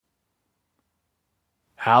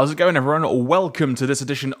How's it going, everyone? Welcome to this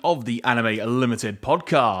edition of the Anime Limited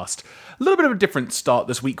podcast. A little bit of a different start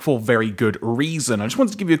this week for very good reason. I just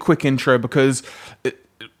wanted to give you a quick intro because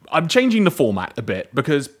I'm changing the format a bit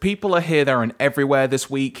because people are here, there, and everywhere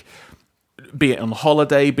this week, be it on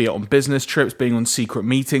holiday, be it on business trips, being on secret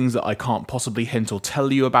meetings that I can't possibly hint or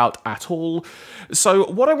tell you about at all. So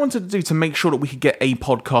what I wanted to do to make sure that we could get a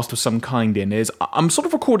podcast of some kind in is I'm sort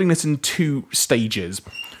of recording this in two stages.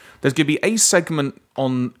 There's going to be a segment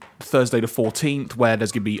on Thursday the 14th where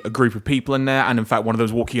there's going to be a group of people in there, and in fact one of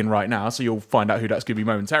those walking in right now, so you'll find out who that's going to be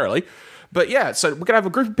momentarily. But yeah, so we're going to have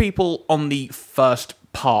a group of people on the first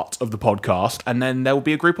part of the podcast, and then there will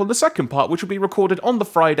be a group on the second part, which will be recorded on the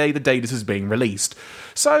Friday, the day this is being released.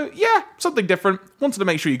 So yeah, something different. Wanted to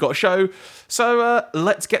make sure you got a show. So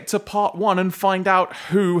let's get to part one and find out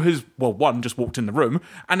who has, well, one, just walked in the room,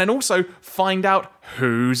 and then also find out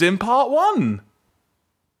who's in part one.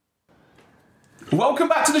 Welcome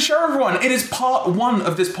back to the show, everyone. It is part one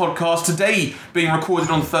of this podcast, today being recorded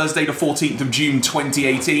on Thursday the 14th of June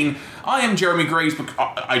 2018. I am Jeremy Graves, but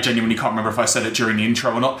I genuinely can't remember if I said it during the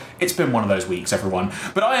intro or not. It's been one of those weeks, everyone.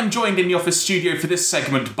 But I am joined in the office studio for this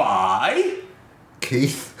segment by...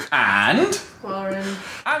 Keith. And... Lauren.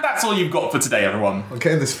 And that's all you've got for today, everyone. I'm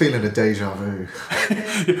getting this feeling of deja vu.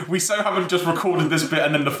 We so haven't just recorded this bit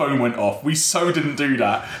and then the phone went off. We so didn't do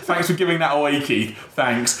that. Thanks for giving that away, Keith.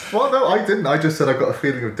 Thanks. Well, no, I didn't. I just said I got a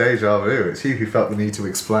feeling of deja vu. It's you who felt the need to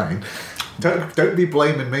explain. Don't be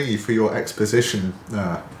blaming me for your exposition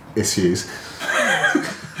issues.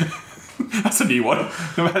 That's a new one.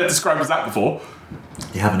 Never had it described as that before.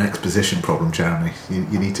 You have an exposition problem, Jeremy.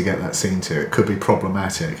 You need to get that seen to. It could be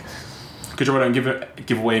problematic. Because you don't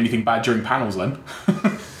give away anything bad during panels, then.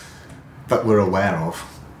 That we're aware of.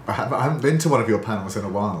 I haven't been to one of your panels in a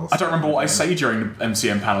while. I don't remember what I say during the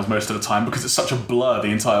MCM panels most of the time because it's such a blur the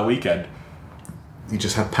entire weekend. You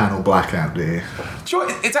just have panel blackout, do you? Do you know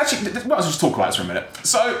what? It's actually... Well, let's just talk about this for a minute.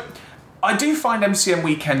 So, I do find MCM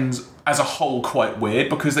weekends as a whole quite weird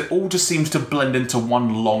because it all just seems to blend into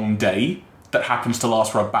one long day that happens to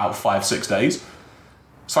last for about 5-6 days.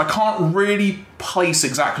 So I can't really place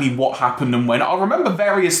exactly what happened and when. I'll remember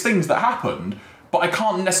various things that happened, but I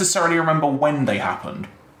can't necessarily remember when they happened.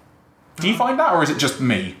 Do you find that, or is it just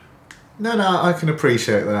me? No, I can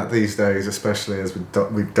appreciate that these days, especially as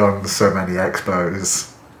we've done so many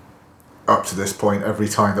expos up to this point. Every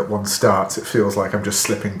time that one starts, it feels like I'm just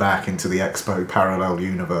slipping back into the expo parallel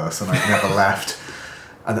universe and I've never left.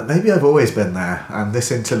 And that maybe I've always been there, and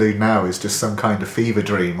this interlude now is just some kind of fever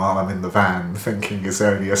dream while I'm in the van, thinking is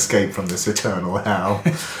there any escape from this eternal hell?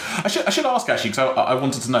 I should ask, actually, because I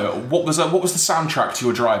wanted to know, what was the soundtrack to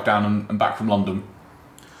your drive down and back from London?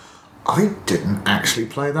 I didn't actually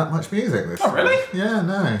play that much music this time. Oh, really? Yeah,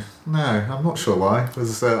 no, I'm not sure why.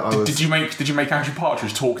 Did you make Andrew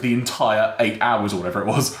Partridge talk the entire 8 hours or whatever it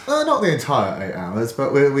was? Not the entire 8 hours,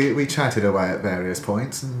 but we chatted away at various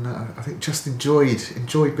points, and I think just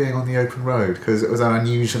enjoyed being on the open road because it was an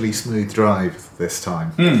unusually smooth drive this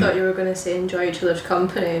time. I thought you were going to say enjoy each other's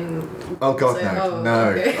company. And oh God, like, no!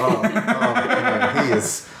 Okay. No,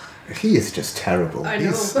 he is just terrible. I know.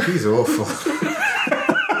 He's awful.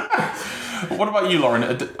 What about you,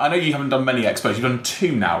 Lauren? I know you haven't done many expos. You've done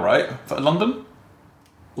 2 now, right? For London?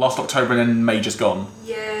 Last October and then May just gone.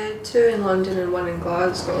 Yeah, 2 in London and 1 in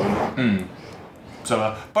Glasgow.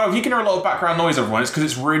 So, but if you can hear a lot of background noise, everyone, it's because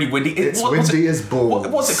it's really windy. It's windy as balls.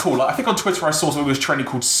 What's it called? I think on Twitter I saw something that was trending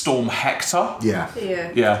called Storm Hector.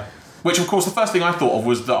 Yeah. Which, of course, the first thing I thought of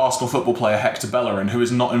was the Arsenal football player Hector Bellerin, who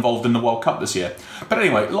is not involved in the World Cup this year. But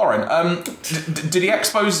anyway, Lauren, did the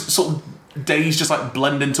expos sort of days just like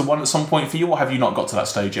blend into one at some point for you, or have you not got to that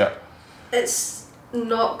stage yet? It's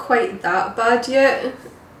not quite that bad yet.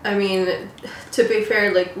 I mean, to be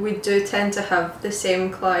fair, like, we do tend to have the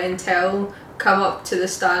same clientele come up to the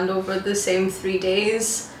stand over the same 3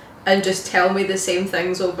 days and just tell me the same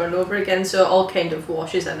things over and over again, so it all kind of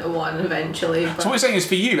washes into one eventually. But... So what you're saying is,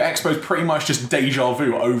 for you, Expo's pretty much just deja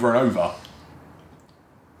vu over and over?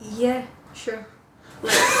 Yeah, sure.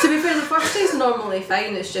 Like, to be fair, the first day's normally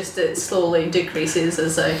fine, it's just that it slowly decreases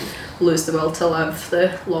as I lose the will to live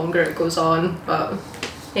the longer it goes on, but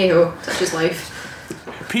hey-ho, such is life.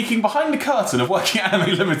 Peeking behind the curtain of working at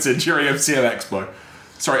Anime Limited during MCM Expo.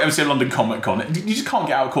 Sorry, MCM London Comic Con. You just can't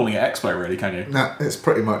get out calling it Expo, really, can you? No, it's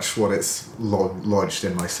pretty much what it's lodged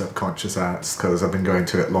in my subconscious as, because I've been going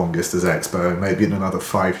to it longest as Expo, and maybe in another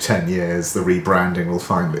 5-10 years the rebranding will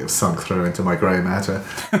finally have sunk through into my grey matter.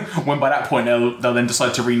 When by that point they'll then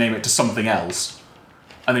decide to rename it to something else,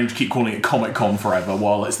 and then you keep calling it Comic Con forever,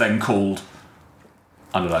 while it's then called,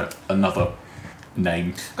 I don't know, another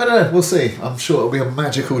name. I don't know, we'll see. I'm sure it'll be a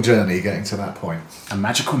magical journey getting to that point. A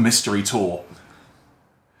magical mystery tour.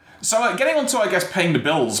 So getting on to, I guess, paying the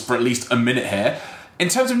bills for at least a minute here. In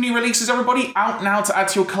terms of new releases, everybody, out now to add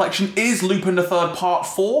to your collection is Lupin the Third Part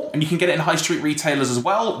 4, and you can get it in high street retailers as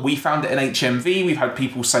well. We found it in HMV, we've had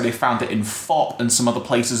people say they found it in FOP and some other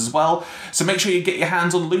places as well. So make sure you get your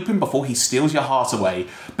hands on Lupin before he steals your heart away.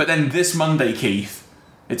 But then this Monday, Keith,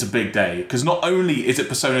 it's a big day, because not only is it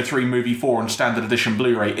Persona 3 Movie 4 on Standard Edition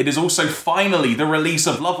Blu-ray, it is also finally the release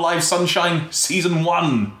of Love Live Sunshine Season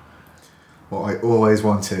 1. What I always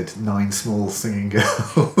wanted, 9 small singing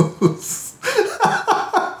girls.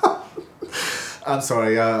 I'm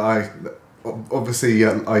sorry, I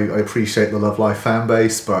appreciate the Love Live fan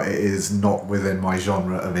base, but it is not within my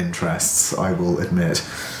genre of interests, I will admit.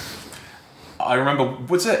 I remember,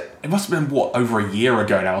 it must have been, over a year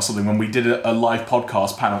ago now or something, when we did a live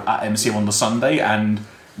podcast panel at MCM on the Sunday, and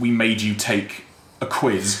we made you take a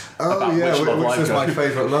quiz about which Love Live was girl. my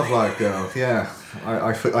favourite Love Live girl, yeah.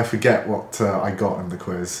 I forget what I got in the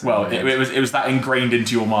quiz. Well, it was that ingrained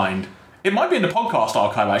into your mind. It might be in the podcast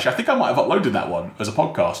archive, actually. I think I might have uploaded that one as a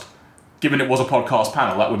podcast. Given it was a podcast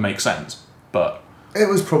panel, that would make sense. But it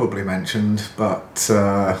was probably mentioned, but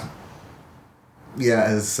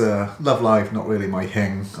as Love Live, not really my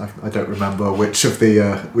thing. I don't remember which of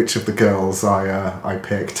the girls I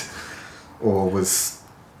picked or was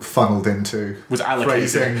funneled into. Was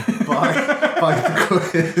allocated. Phrasing by the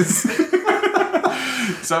quiz.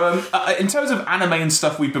 So, in terms of anime and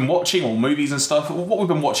stuff we've been watching, or movies and stuff, what we've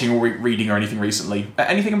been watching or reading or anything recently?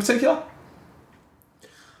 Anything in particular?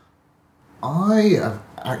 I have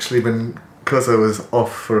actually been, because I was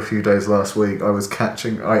off for a few days last week, I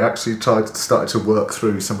actually started to work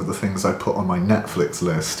through some of the things I put on my Netflix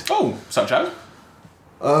list. Oh, such as?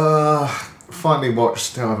 Finally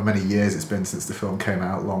watched, however many years it's been since the film came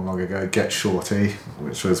out, long ago, Get Shorty,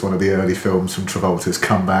 which was one of the early films from Travolta's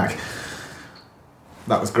comeback.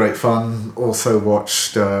 That was great fun. Also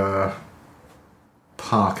watched Parker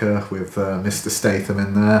with Mr. Statham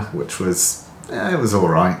in there, which was it was all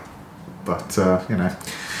right, but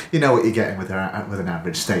you know what you're getting with an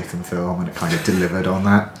average Statham film, and it kind of delivered on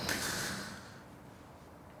that.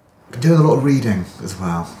 Been doing a lot of reading as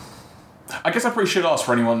well. I guess I probably should ask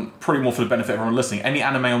for anyone, probably more for the benefit of everyone listening, any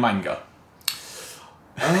anime or manga?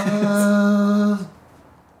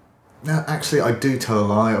 No, actually, I do tell a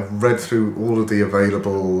lie. I've read through all of the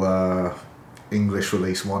available English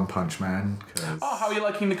release One Punch Man. Oh, how are you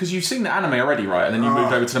liking it? Because you've seen the anime already, right? And then you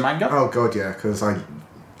moved over to the manga? Oh, God, yeah, because I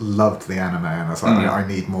loved the anime, and I was like, I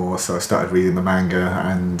need more, so I started reading the manga,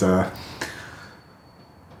 and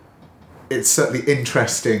it's certainly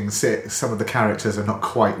interesting. Some of the characters are not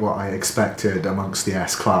quite what I expected amongst the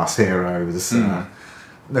S-class heroes.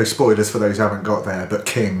 No spoilers for those who haven't got there, but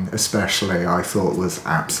King especially I thought was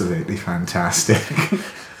absolutely fantastic.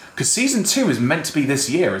 Because season 2 is meant to be this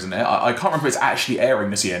year, isn't it? I can't remember if it's actually airing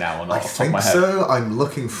this year now or not. I think so. I'm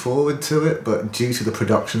looking forward to it, but due to the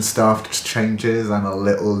production staff just changes, I'm a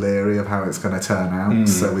little leery of how it's going to turn out.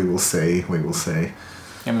 So we will see.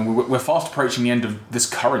 I mean, we're fast approaching the end of this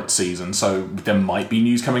current season, so there might be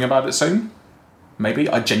news coming about it soon. Maybe.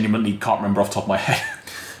 I genuinely can't remember off the top of my head.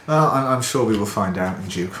 I'm sure we will find out in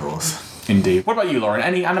due course. Indeed. What about you, Lauren?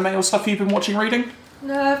 Any anime or stuff you've been watching, reading?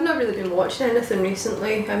 No, I've not really been watching anything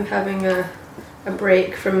recently. I'm having a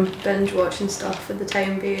break from binge watching stuff for the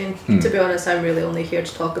time being. To be honest, I'm really only here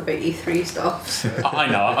to talk about E3 stuff. So. I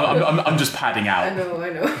know. I'm just padding out. I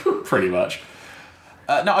know. Pretty much.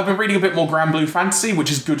 Now, I've been reading a bit more Grand Blue Fantasy,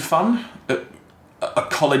 which is good fun. A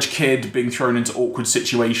college kid being thrown into awkward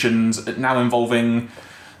situations, now involving...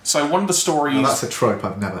 So one of the stories... Oh, that's a trope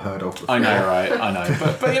I've never heard of before. I know, right? I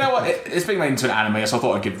know. But you know what? It's being made into an anime, so I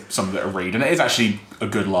thought I'd give some of it a read. And it is actually a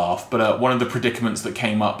good laugh. But one of the predicaments that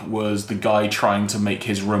came up was the guy trying to make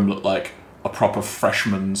his room look like a proper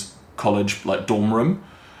freshman's college dorm room,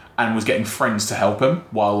 and was getting friends to help him,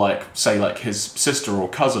 while his sister or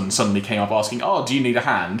cousin suddenly came up asking, "Oh, do you need a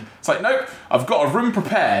hand?" It's like, nope, I've got a room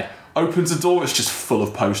prepared. Opens the door, it's just full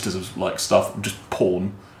of posters of stuff, just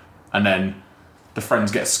porn. And then the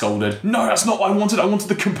friends get scolded. No, that's not what I wanted. I wanted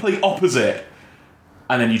the complete opposite.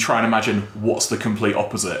 And then you try and imagine what's the complete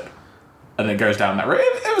opposite. And then it goes down that route.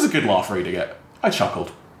 It was a good laugh reading it. I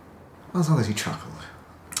chuckled. As long as you chuckled.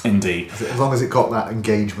 Indeed. As long as it got that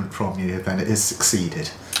engagement from you, then it has succeeded.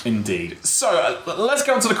 Indeed. So, let's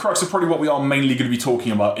go on to the crux of probably what we are mainly going to be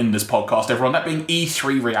talking about in this podcast, everyone. That being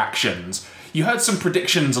E3 reactions. You heard some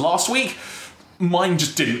predictions last week. Mine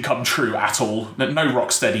just didn't come true at all. No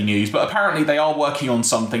Rocksteady news, but apparently they are working on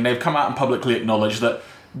something. They've come out and publicly acknowledged that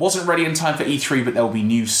wasn't ready in time for E3, but there'll be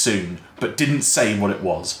news soon, but didn't say what it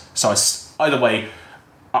was. So Either way,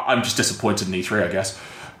 I'm just disappointed in E3, I guess.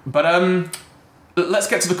 But let's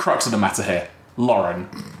get to the crux of the matter here. Lauren,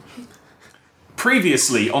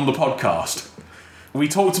 previously on the podcast, we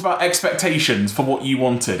talked about expectations for what you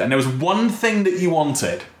wanted, and there was one thing that you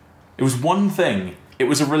wanted. It was one thing. It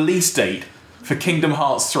was a release date for Kingdom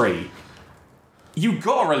Hearts 3. You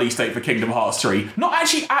got a release date for Kingdom Hearts 3. Not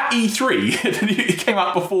actually at E3. It came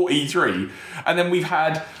out before E3. And then we've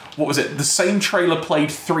had, what was it, the same trailer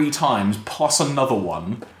played 3 times, plus another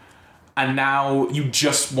one. And now you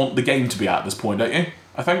just want the game to be out at this point, don't you?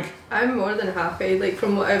 I think. I'm more than happy, like,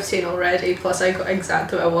 from what I've seen already, plus I got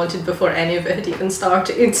exactly what I wanted before any of it had even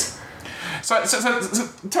started. So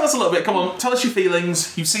tell us a little bit, come on, tell us your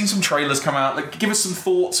feelings. You've seen some trailers come out, like, give us some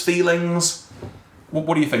thoughts, feelings.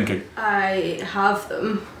 What are you thinking? I have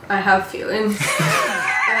them. I have feelings.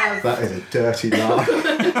 That is a dirty laugh.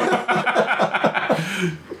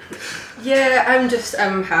 Yeah,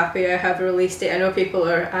 I'm happy I have a release date. I know people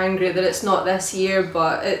are angry that it's not this year,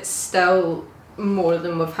 but it's still more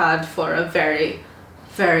than we've had for a very,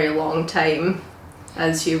 very long time,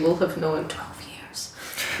 as you will have known, 12 years.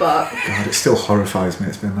 But God, it still horrifies me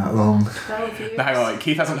it's been that long. 12 years. Now, hang on,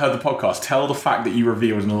 Keith hasn't heard the podcast. Tell the fact that you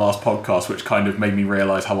revealed in the last podcast, which kind of made me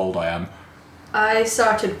realise how old I am. I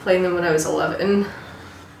started playing them when I was 11.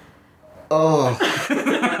 Oh.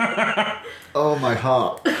 Oh, my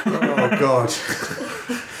heart. Oh, God.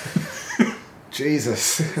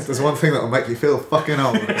 Jesus. If there's one thing that'll make you feel fucking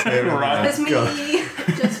old, it's hearing Right. that. It's me. God.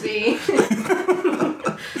 Just me.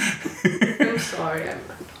 I'm sorry.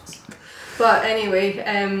 But anyway,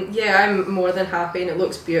 yeah, I'm more than happy, and it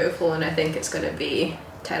looks beautiful, and I think it's going to be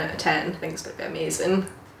 10 out of 10. I think it's going to be amazing.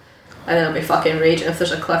 And then I'll be fucking raging if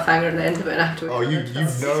there's a cliffhanger at the end of it and I have to wait. Oh, you know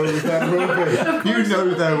there will be. You know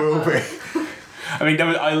there will be. I mean,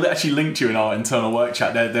 I actually linked you in our internal work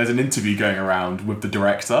chat. There's an interview going around with the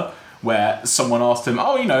director where someone asked him,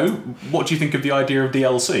 oh, you know, what do you think of the idea of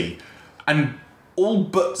DLC? And all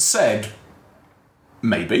but said,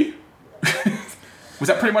 maybe. Was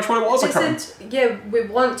that pretty much what it was? They said, yeah, we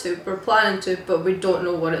want to, we're planning to, but we don't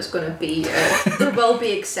know what it's going to be yet. There will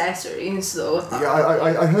be accessories, though. Yeah,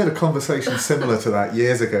 I heard a conversation similar to that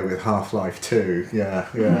years ago with Half-Life 2. Yeah.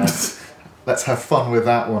 Let's have fun with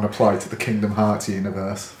that one applied to the Kingdom Hearts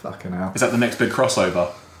universe. Fucking hell. Is that the next big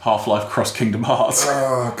crossover? Half-Life cross Kingdom Hearts?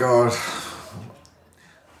 Oh, God.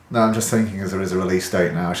 No, I'm just thinking as there is a release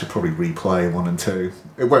date now, I should probably replay 1 and 2.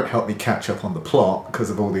 It won't help me catch up on the plot because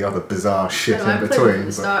of all the other bizarre shit in I'm between. playing them at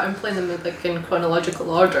the start. I'm playing them like in chronological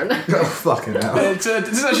order now. Oh, fucking hell. This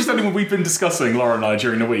is actually something we've been discussing, Laura and I,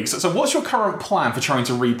 during the week. So what's your current plan for trying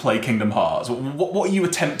to replay Kingdom Hearts? What are you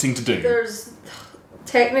attempting to do?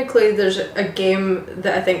 Technically, there's a game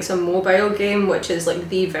that I think is a mobile game, which is like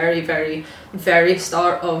the very, very, very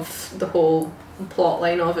start of the whole plot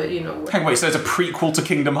line of it, you know. Hang on, wait, so there's a prequel to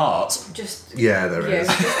Kingdom Hearts? Yeah, there is.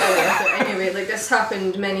 Just worth it. Anyway, like this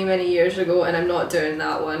happened many, many years ago, and I'm not doing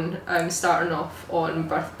that one. I'm starting off on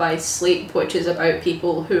Birth by Sleep, which is about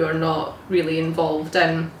people who are not really involved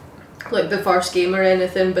in like the first game or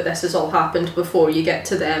anything, but this has all happened before you get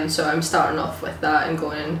to them, so I'm starting off with that and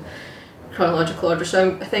going in chronological order.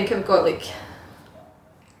 So I think I've got like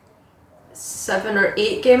 7 or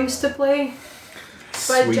 8 games to play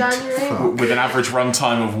by Sweet January. fuck. With an average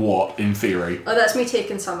runtime of what, in theory? Oh, that's me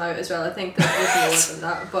taking some out as well. I think that there's more than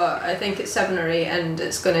that, but I think it's 7 or 8, and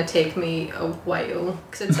it's going to take me a while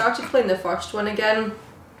because I started playing the first one again,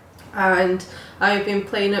 and I've been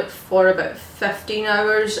playing it for about 15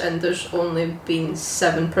 hours, and there's only been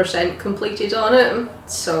 7% completed on it.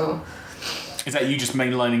 So Is that you just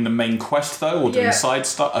mainlining the main quest though, or doing Yeah. side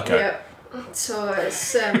stuff? Okay. yeah, so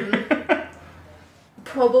it's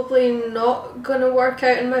probably not going to work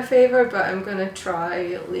out in my favour, but I'm going to try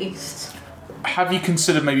at least. Have you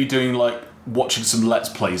considered maybe doing like watching some Let's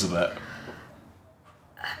Plays of it?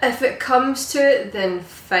 If it comes to it, then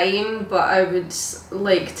fine, but I would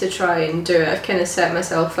like to try and do it. I've kind of set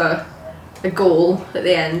myself a goal at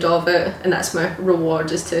the end of it, and that's my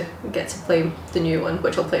reward, is to get to play the new one,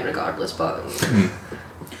 which I'll play regardless, but...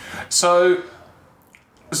 So,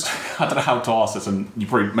 I don't know how to ask this, and you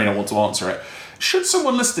probably may not want to answer it. Should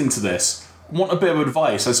someone listening to this want a bit of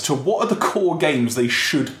advice as to what are the core games they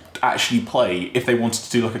should actually play if they wanted to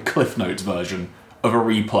do like a Cliff Notes version of a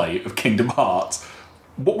replay of Kingdom Hearts,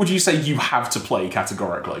 what would you say you have to play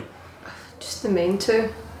categorically? Just the main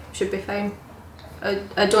 2 should be fine.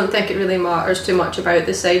 I don't think it really matters too much about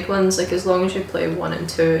the side ones, like as long as you play 1 and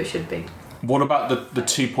 2 it should be. What about the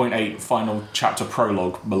 2.8 final chapter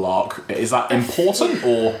prologue malark? Is that important,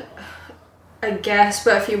 or...? I guess,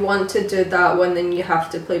 but if you want to do that one, then you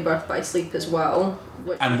have to play Birth by Sleep as well.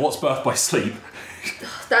 And what's Birth by Sleep?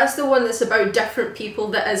 That's the one that's about different people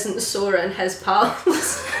that isn't Sora and his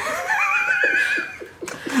pals.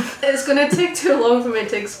 It's gonna take too long for me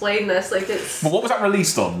to explain this. Like it's. Well, what was that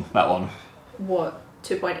released on? That one. What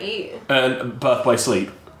 2.8? Birth by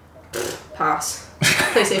Sleep. Pass.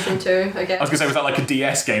 PlayStation 2, I guess. I was gonna say, was that like a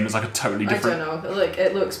DS game? It's like a totally different. I don't know. Like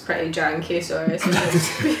it looks pretty janky, so I assume it's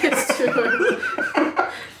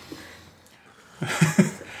PS2.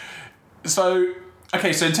 So,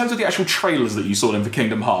 okay, so in terms of the actual trailers that you saw in for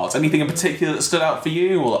Kingdom Hearts, anything in particular that stood out for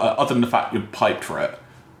you, or other than the fact you're hyped for it,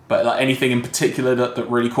 but like anything in particular that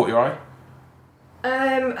really caught your eye?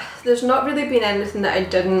 There's not really been anything that I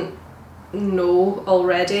didn't know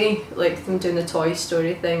already, like them doing the Toy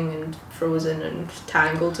Story thing and Frozen and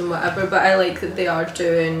Tangled and whatever, but I like that they are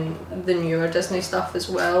doing the newer Disney stuff as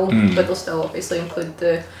well, but they'll still obviously include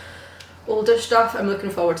the older stuff. I'm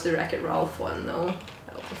looking forward to the Wreck-It Ralph one though.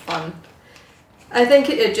 That'll be fun. I think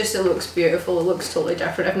it looks beautiful, it looks totally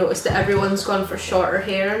different. I've noticed that everyone's gone for shorter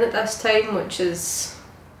hair in it this time, which is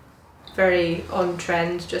very on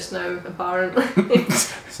trend just now, apparently.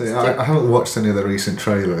 See, I haven't watched any of the recent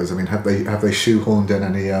trailers. I mean, have they shoehorned in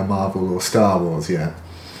any Marvel or Star Wars yet?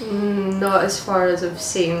 Not as far as I've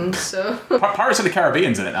seen, so... Pirates of the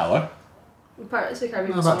Caribbean's in it now, though. Pirates of the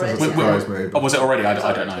Caribbean No, was that already doesn't surprise me. Oh, was it already? I don't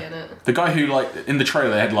already in know. it. The guy who, like, in the trailer,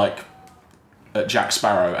 they had, like, Jack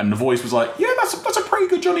Sparrow, and the voice was like, yeah, that's a pretty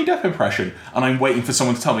good Johnny Depp impression. And I'm waiting for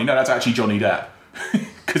someone to tell me, no, that's actually Johnny Depp.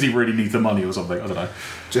 Because he really needs the money or something, I don't know.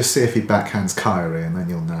 Just see if he backhands Kyrie and then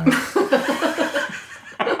you'll know.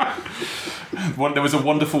 There's a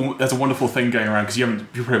wonderful thing going around, because you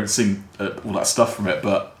probably haven't seen all that stuff from it,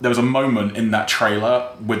 but there was a moment in that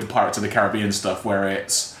trailer with the Pirates of the Caribbean stuff where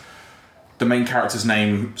it's the main character's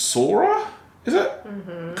name, Sora? Is it?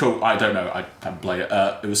 Mm-hmm. Cool, I don't know, I haven't played it.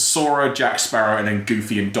 It was Sora, Jack Sparrow, and then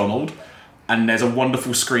Goofy and Donald. And there's a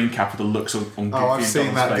wonderful screen cap of the looks on Goofy and Donald's face. Oh, I've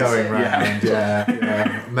seen that going round.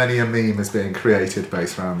 Yeah. Many a meme is being created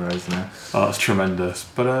based around those now. Oh, that's tremendous.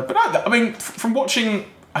 But no, I mean, from watching,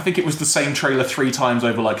 I think it was the same trailer 3 times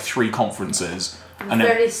over like 3 conferences. And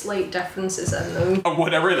very slight differences in them. Oh,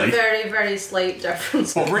 what, really? Very, very slight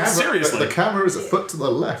differences. Well, really, seriously? The camera is a foot to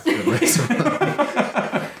the left.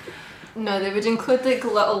 No, they would include like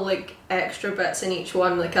little like extra bits in each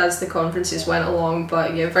one, like as the conferences went along.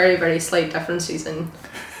 But yeah, very, very slight differences in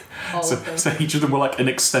all of them. So each of them were like an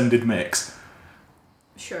extended mix.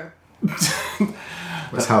 Sure.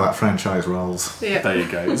 That's how that franchise rolls. Yeah. There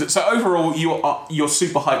you go. So overall, you're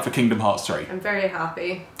super hyped for Kingdom Hearts 3. I'm very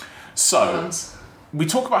happy. So we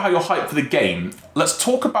talk about how you're hyped for the game. Let's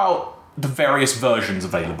talk about the various versions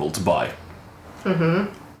available to buy.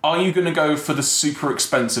 Mm-hmm. Are you going to go for the super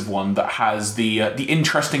expensive one that has the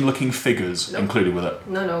interesting looking figures included with it?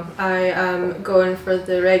 No. I am going for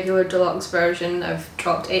the regular deluxe version. I've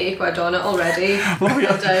dropped 80 quid on it already. Well,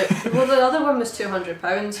 the other one was £200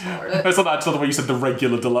 for it. It's not that other way you said the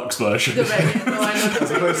regular deluxe version. The regular, no, I know. As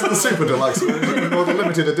opposed to the super deluxe version, or the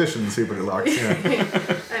limited edition super deluxe,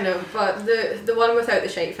 yeah. I know, but the one without the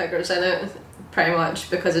shite figures in it, pretty much,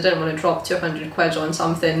 because I didn't want to drop 200 quid on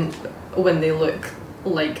something when they look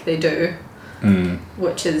like they do,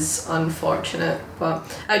 which is unfortunate,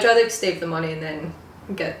 but I'd rather save the money and then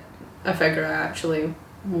get a figure I actually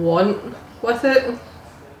want with it,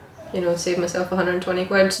 save myself 120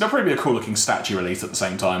 quid. There'll probably be a cool looking statue released at the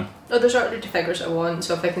same time. Oh, there's already figures I want,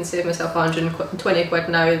 so if I can save myself 120 quid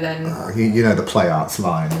now, then the Play Arts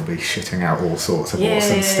line will be shitting out all sorts of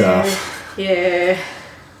awesome stuff. Yeah,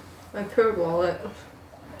 my poor wallet.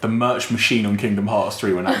 The merch machine on Kingdom Hearts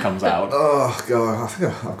 3 when that comes out. Oh god, I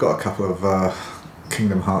think I've got a couple of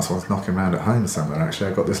Kingdom Hearts ones knocking around at home somewhere actually.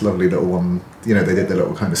 I've got this lovely little one, they did the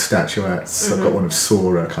little kind of statuettes. Mm-hmm. I've got one of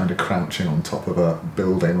Sora kind of crouching on top of a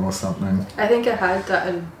building or something. I think I had that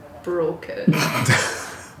and broke it.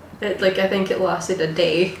 I think it lasted a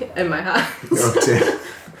day in my hands. Oh dear.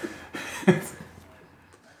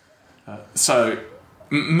 So,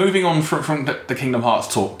 moving on from the Kingdom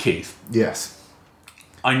Hearts talk, Keith. Yes.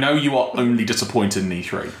 I know you are only disappointed in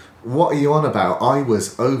E3. What are you on about? I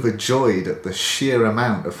was overjoyed at the sheer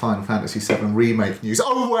amount of Final Fantasy VII Remake news.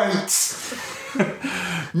 Oh, wait!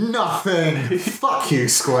 Nothing! Fuck you,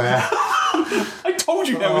 Square. I told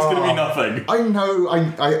you there was going to be nothing. I know,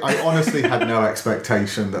 I honestly had no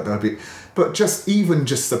expectation that there'd be... But just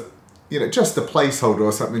the placeholder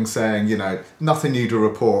or something saying, nothing new to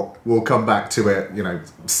report, we'll come back to it,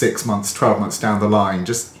 6 months, 12 months down the line.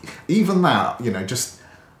 Just, even that, just...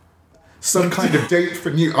 some kind of date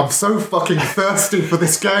for new... I'm so fucking thirsty for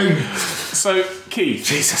this game. So, Keith.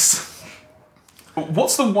 Jesus.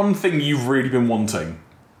 What's the one thing you've really been wanting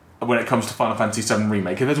when it comes to Final Fantasy VII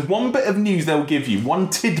Remake? If there's one bit of news they'll give you,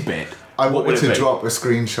 one tidbit I What want would you it to be? drop a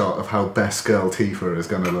screenshot of how Best Girl Tifa is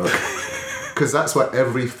going to look. Because that's what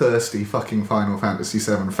every thirsty fucking Final Fantasy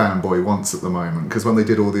VII fanboy wants at the moment. Because when they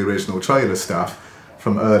did all the original trailer stuff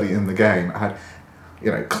from early in the game, it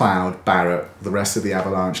had, Cloud, Barrett, the rest of the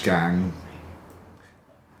Avalanche gang.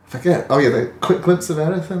 Forget. Oh yeah, the quick glimpse of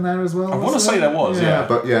Aerith in there as well. I want to say there was, yeah.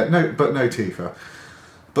 But no Tifa.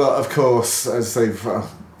 But of course, as they've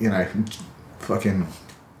fucking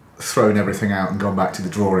thrown everything out and gone back to the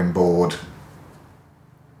drawing board,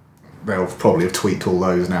 they'll probably have tweaked all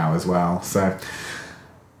those now as well. So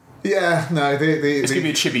yeah, no, It's going to be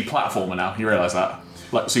a chibi platformer now, you realise that?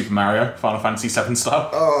 Like Super Mario, Final Fantasy VII style.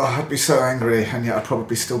 Oh, I'd be so angry, and yet I'd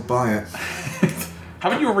probably still buy it.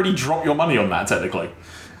 Haven't you already dropped your money on that, technically?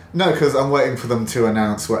 No, because I'm waiting for them to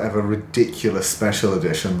announce whatever ridiculous special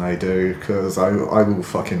edition they do, because I will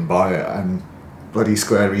fucking buy it, and bloody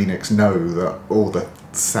Square Enix know that all the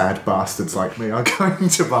sad bastards like me are going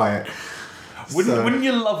to buy it. Wouldn't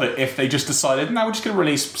you love it if they just decided, no, we're just going to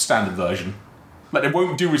release standard version? Like, they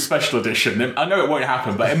won't do a special edition. I know it won't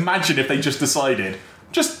happen, but imagine if they just decided,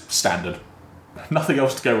 just standard. Nothing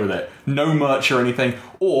else to go with it. No merch or anything.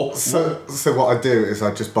 Or So what I do is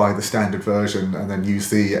I just buy the standard version and then use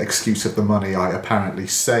the excuse of the money I apparently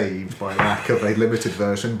saved by lack of a limited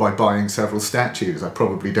version by buying several statues I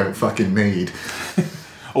probably don't fucking need.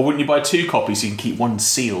 Or wouldn't you buy 2 copies so you can keep one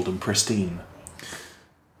sealed and pristine?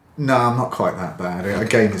 No, I'm not quite that bad. A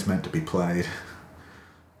game is meant to be played.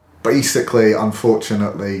 Basically,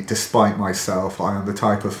 unfortunately, despite myself, I am the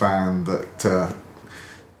type of fan that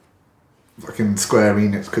fucking Square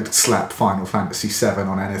Enix could slap Final Fantasy VII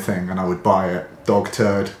on anything and I would buy it. Dog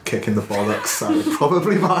turd, kick in the bollocks, I would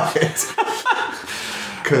probably buy it.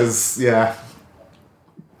 Because, yeah.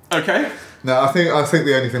 Okay. No, I think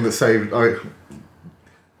the only thing that saved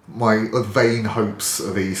my vain hopes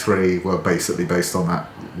of E3 were basically based on that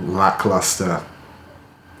lackluster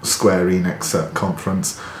Square Enix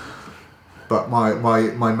conference. But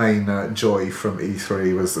my main joy from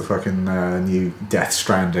E3 was the fucking new Death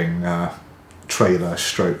Stranding trailer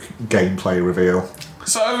stroke gameplay reveal.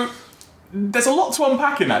 So, there's a lot to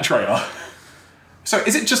unpack in that trailer. So,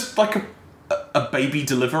 is it just like a baby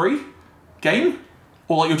delivery game?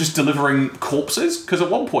 Or like you're just delivering corpses? Because at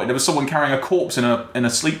one point there was someone carrying a corpse in a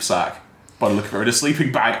sleep sack, by the look of it, in a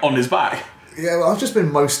sleeping bag on his back. Yeah, well, I've just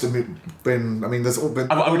been there's all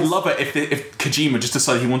been... I would love it if Kojima just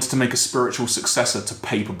decided he wanted to make a spiritual successor to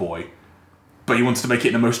Paperboy, but he wanted to make it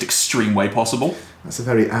in the most extreme way possible. That's a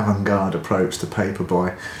very avant-garde approach to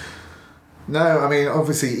Paperboy. No, I mean,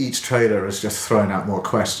 obviously each trailer has just thrown out more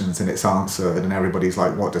questions than it's answered, and everybody's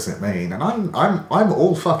like, what does it mean? And I'm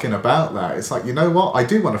all fucking about that. It's like, you know what? I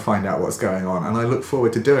do want to find out what's going on, and I look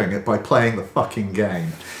forward to doing it by playing the fucking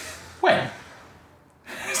game. When?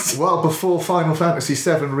 Well, before Final Fantasy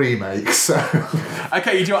VII Remake, so...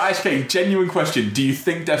 Okay, genuine question. Do you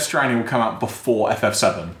think Death Stranding will come out before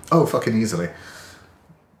FF7? Oh, fucking easily.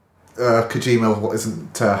 Kojima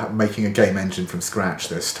isn't making a game engine from scratch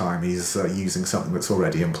this time. He's using something that's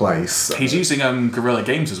already in place. He's using Guerrilla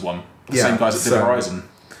Games as one. The same guys that did Horizon.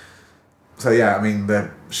 So yeah, I mean, the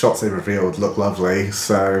shots they revealed look lovely,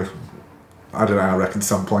 so... I don't know, I reckon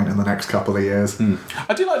some point in the next couple of years.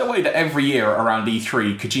 I do like the way that every year around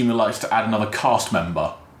E3, Kojima likes to add another cast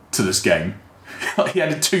member to this game. He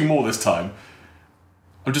added 2 more this time.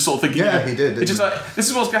 I'm just sort of thinking... Yeah, he did. It's just like, this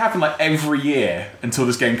is what's going to happen like every year until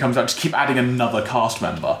this game comes out. Just keep adding another cast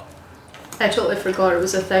member. I totally forgot it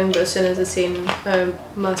was a thing, but as soon as I seen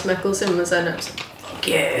Mads Mikkelsen was in it, I was like, fuck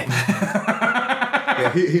yeah.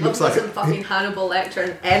 Yeah, he looks like a fucking Hannibal Lecter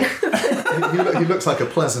in anything. he looks like a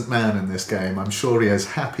pleasant man in this game. I'm sure he has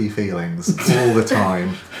happy feelings all the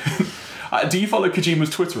time. Do you follow Kojima's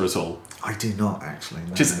Twitter at all? I do not, actually.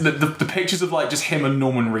 No. Just the pictures of like just him and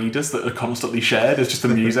Norman Reedus that are constantly shared is just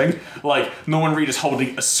amusing. Like Norman Reedus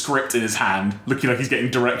holding a script in his hand, looking like he's getting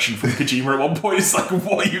direction from Kojima at one point. It's like,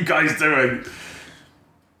 what are you guys doing?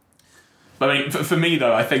 I mean, for me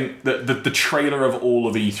though, I think that the trailer of all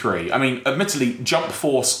of E3, I mean, admittedly, Jump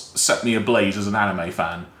Force set me ablaze as an anime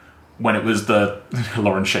fan when it was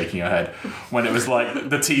Lauren's shaking her head, when it was like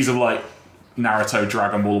the tease of like Naruto,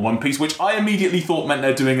 Dragon Ball, One Piece, which I immediately thought meant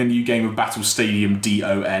they're doing a new game of Battle Stadium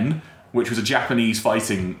DON, which was a Japanese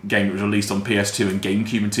fighting game that was released on PS2 and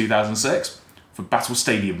GameCube in 2006 for Battle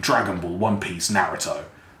Stadium, Dragon Ball, One Piece, Naruto,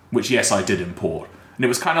 which yes, I did import. And it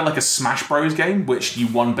was kind of like a Smash Bros game, which you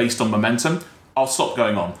won based on momentum. I'll stop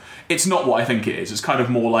going on. It's not what I think it is. It's kind of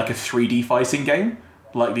more like a 3D fighting game,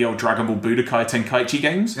 like the old Dragon Ball Budokai Tenkaichi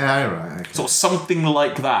games. Yeah, right. Okay. Sort of something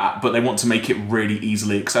like that, but they want to make it really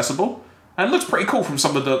easily accessible. And it looks pretty cool from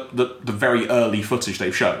some of the very early footage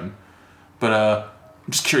they've shown. But I'm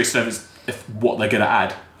just curious to know if it's if what they're going to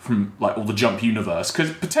add from like all the Jump universe,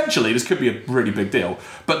 because potentially this could be a really big deal.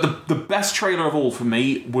 But the best trailer of all for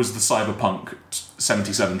me was the Cyberpunk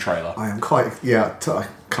 77 trailer. I am quite I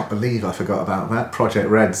can't believe I forgot about that. Project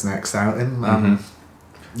Red's next outing.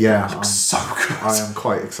 Yeah, So good. I am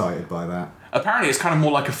quite excited by that. Apparently it's kind of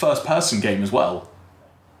more like a first-person game as well,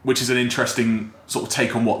 which is an interesting sort of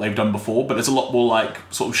take on what they've done before, but there's a lot more like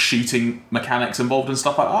sort of shooting mechanics involved and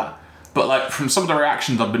stuff like that. But like from some of the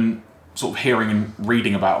reactions I've been sort of hearing and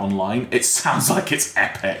reading about online, it sounds like it's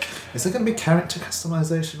epic. Is there going to be character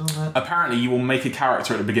customization on that? Apparently you will make a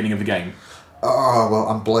character at the beginning of the game. Oh, well,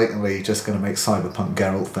 I'm blatantly just going to make Cyberpunk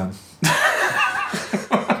Geralt then.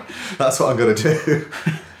 That's what I'm going to do.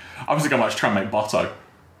 I was thinking I might try and make Botto.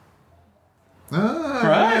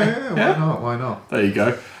 Right. Yeah, why not? There you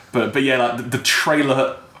go. But yeah, like the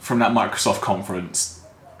trailer from that Microsoft conference,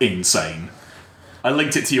 insane. I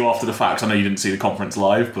linked it to you after the fact. I know you didn't see the conference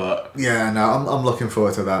live, but Yeah, no, I'm looking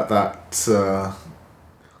forward to that. I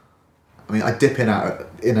mean, I dip in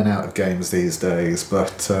and out of games these days,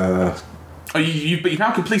 but you've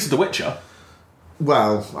now completed The Witcher.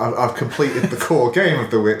 well, I've completed the core game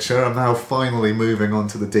of The Witcher. I'm now finally moving on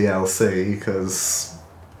to the DLC because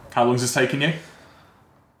How long's this taken you?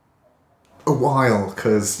 a while,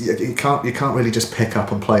 because you can't really just pick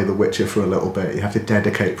up and play The Witcher for a little bit. You have to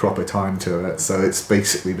dedicate proper time to it. So it's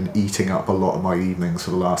basically been eating up a lot of my evenings for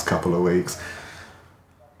the last couple of weeks.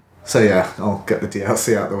 So yeah, I'll get the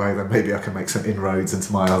DLC out of the way, then maybe I can make some inroads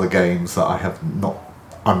into my other games that I have not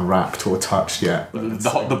unwrapped or touched yet.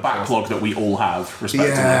 The backlog that we all have,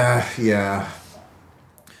 respectively. Yeah.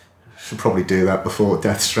 Should probably do that before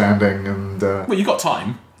Death Stranding and Well, you got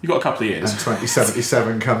time. You got a couple of years. and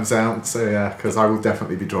 2077 comes out. So yeah, because I will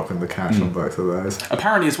definitely be dropping the cash on both of those.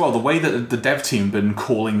 Apparently, as well, the way that the dev team have been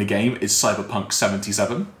calling the game is Cyberpunk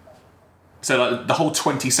 77. So like the whole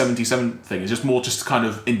 2077 thing is just more just to kind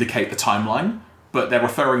of indicate the timeline, but they're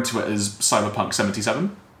referring to it as Cyberpunk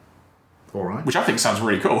 77, All right. which I think sounds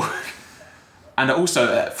really cool. And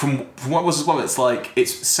also, from what was as well, it's like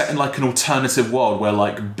it's set in like an alternative world where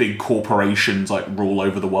like big corporations like rule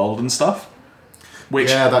over the world and stuff. Which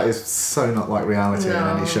Yeah, that is so not like reality in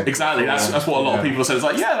No. any shape. exactly that's what a lot of people say. It's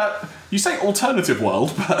like you say alternative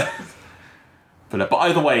world, but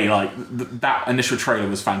either way, like that initial trailer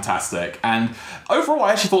was fantastic, and overall,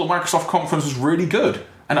 I actually thought the Microsoft conference was really good,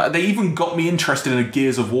 and they even got me interested in a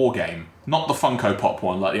Gears of War game, not the Funko Pop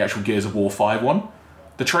one, like the actual Gears of War 5 one.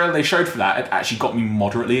 The trailer they showed for that, it actually got me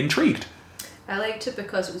moderately intrigued. I liked it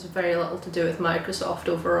because it was very little to do with Microsoft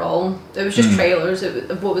overall. It was just trailers.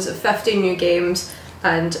 What was it, 15 new games,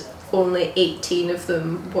 and only 18 of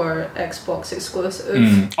them were Xbox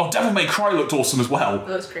exclusive. Oh, Devil May Cry looked awesome as well. That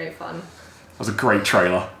was great fun. That was a great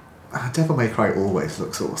trailer. Devil May Cry always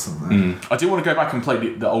looks awesome though. I do want to go back and play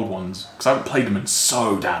the old ones, because I haven't played them in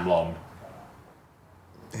so damn long.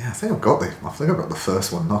 Yeah, I think I've got the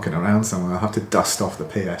first one knocking around somewhere. I'll have to dust off the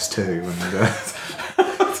PS2 and go,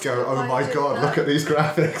 oh Why my did god, that? look at these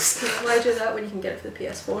graphics. Why do that when you can get it for the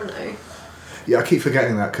PS4 now? Yeah, I keep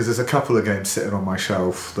forgetting that because there's a couple of games sitting on my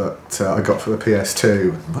shelf that I got for the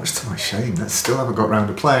PS2. Much to my shame, I still haven't got round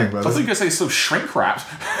to playing. But I thought you were going to say it's so shrink wrapped.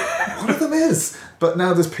 one of them is. But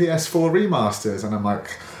now there's PS4 remasters, and I'm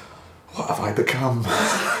like, what have I become?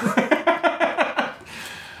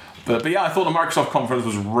 But yeah, I thought the Microsoft conference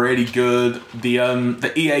was really good.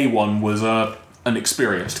 The EA one was an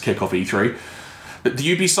experience to kick off E3. The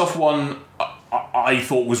Ubisoft one I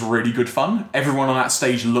thought was really good fun. Everyone on that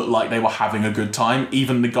stage looked like they were having a good time.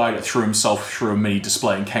 Even the guy that threw himself through a mini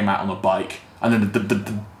display and came out on a bike. And then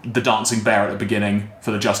the dancing bear at the beginning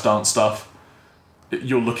for the Just Dance stuff.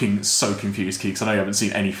 You're looking so confused, Keeks. I know you haven't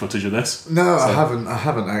seen any footage of this. No, I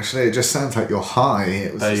haven't actually. It just sounds like you're high.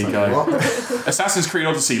 It was There just you like, go. What? Assassin's Creed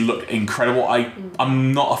Odyssey looked incredible.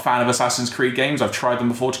 I'm not a fan of Assassin's Creed games. I've tried them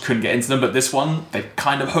before, just couldn't get into them. But this one, they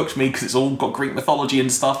kind of hooked me because it's all got Greek mythology and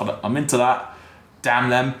stuff. And I'm into that. Damn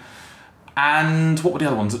them. And what were the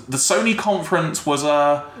other ones? The Sony conference was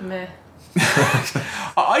Meh.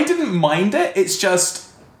 I didn't mind it. It's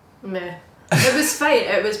just Meh. It was fine.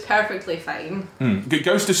 It was perfectly fine.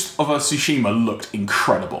 Ghost of Tsushima looked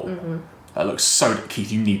incredible. That looks so.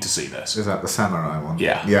 Keith, you need to see this. Is that the samurai one?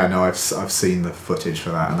 Yeah. Yeah, no, I've seen the footage for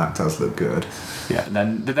that, and that does look good. Yeah, and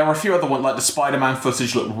then there were a few other ones, like the Spider-Man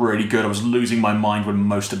footage looked really good. I was losing my mind when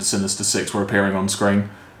most of the Sinister Six were appearing on screen.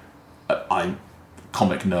 I'm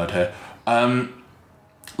comic nerd here.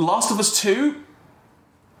 Last of Us 2,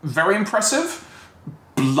 very impressive.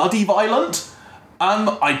 Bloody violent.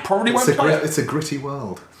 I probably won't play it. It's a gritty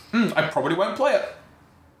world. I probably won't play it.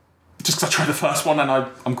 Just because I tried the first one and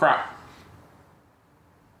I'm crap.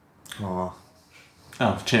 Oh.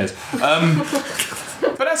 Oh, cheers.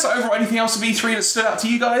 But that's overall. Anything else of E3 that stood out to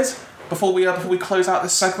you guys before we close out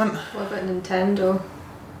this segment? What about Nintendo?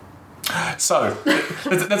 So,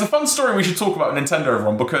 there's a fun story we should talk about Nintendo,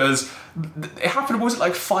 everyone, because it happened, was it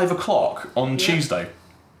like 5 o'clock on Tuesday?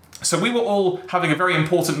 So we were all having a very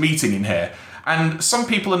important meeting in here, and some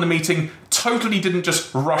people in the meeting totally didn't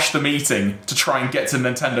just rush the meeting to try and get to the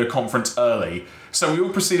Nintendo conference early. So we all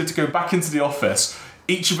proceeded to go back into the office,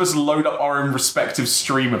 each of us load up our own respective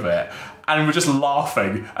stream of it, and we're just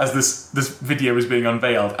laughing as this video was being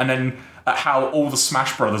unveiled, and then at how all the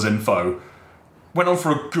Smash Brothers info went on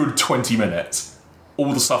for a good 20 minutes.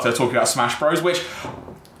 All the stuff they're talking about Smash Bros, which,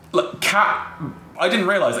 look, I didn't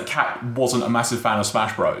realise that Kat wasn't a massive fan of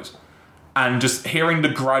Smash Bros. And just hearing the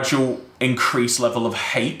gradual increased level of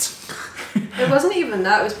hate. It wasn't even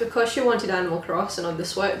that, it was because she wanted Animal Crossing on the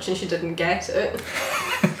Switch and she didn't get it.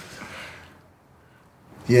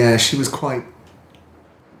 Yeah, she was quite...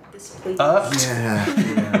 Displeased.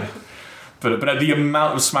 Yeah. But the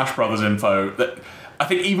amount of Smash Brothers info that... I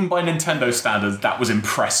think even by Nintendo standards, that was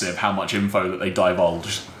impressive how much info that they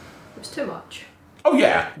divulged. It was too much. Oh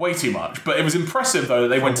yeah, way too much. But it was impressive though that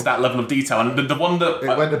they went to that level of detail. And the one that...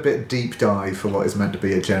 It went a bit deep dive for what is meant to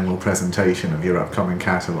be a general presentation of your upcoming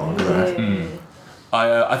catalogue.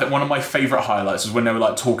 I think one of my favourite highlights was when they were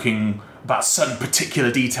like talking about certain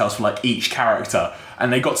particular details for like each character,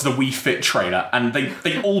 and they got to the Wii Fit trailer, and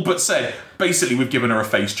they all but said, basically, we've given her a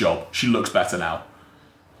face job. She looks better now.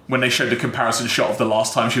 When they showed the comparison shot of the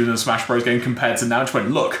last time she was in a Smash Bros game compared to now, just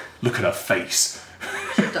went, look at her face.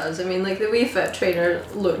 She does. I mean, like, the Wii Fit trainer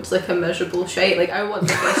looked like a miserable shite. Like, I want the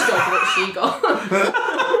best job that she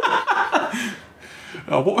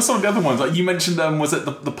got. What were some of the other ones? Like, you mentioned, was it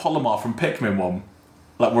the Polymar from Pikmin one?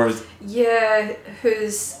 Like, whereas... Yeah,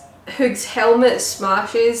 whose helmet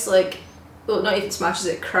smashes, like, well, not even smashes,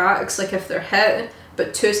 it cracks, like, if they're hit,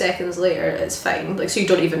 but 2 seconds later, it's fine. Like, so you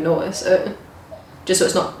don't even notice it. Just so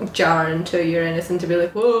it's not jarring to you or anything to be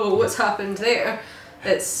like, whoa, what's happened there?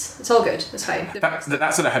 It's all good. It's fine. That's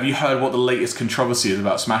it. Have you heard what the latest controversy is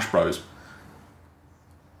about Smash Bros?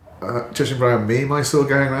 Judging by a meme I saw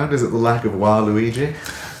going around, is it the lack of Waluigi?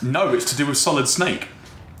 No, it's to do with Solid Snake.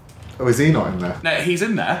 Oh, is he not in there? No, he's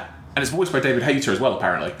in there, and it's voiced by David Hayter as well,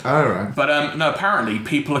 apparently. Oh, right. But no, apparently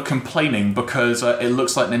people are complaining because it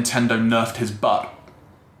looks like Nintendo nerfed his butt.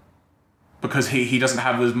 Because he doesn't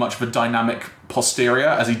have as much of a dynamic posterior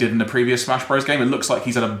as he did in the previous Smash Bros game. It looks like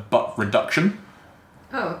he's had a butt reduction.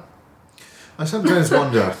 Oh. I sometimes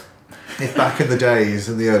wonder if back in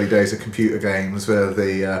the early days of computer games, where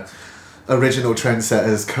the original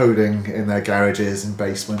trendsetters coding in their garages and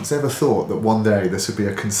basements ever thought that one day this would be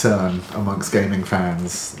a concern amongst gaming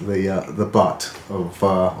fans, the butt of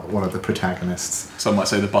one of the protagonists. Some might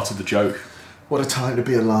say the butt of the joke. What a time to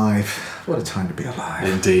be alive. What a time to be alive.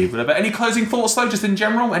 Indeed. But any closing thoughts, though, just in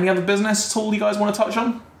general? Any other business at all you guys want to touch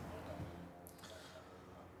on?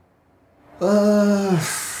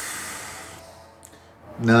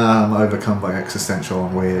 No, I'm overcome by existential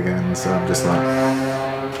on Wii again, so I'm just like...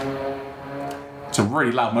 It's a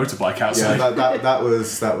really loud motorbike outside. Yeah, that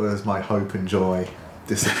was my hope and joy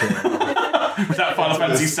disappearing. With that Final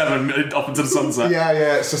Fantasy VII off into the sunset. Yeah,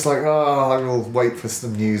 it's just like, I will wait for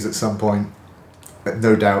some news at some point.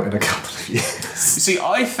 No doubt in a couple of years. You see,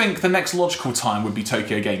 I think the next logical time would be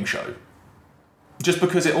Tokyo Game Show. Just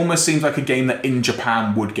because it almost seems like a game that in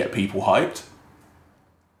Japan would get people hyped.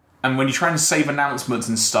 And when you try and save announcements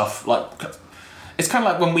and stuff, like, it's kind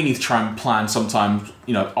of like when we need to try and plan sometimes,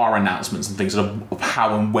 our announcements and things of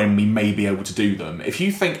how and when we may be able to do them. If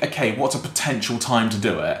you think, okay, what's a potential time to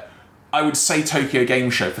do it? I would say Tokyo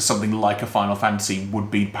Game Show for something like a Final Fantasy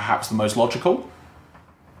would be perhaps the most logical.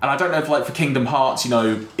 And I don't know if, like, for Kingdom Hearts,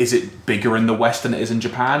 is it bigger in the West than it is in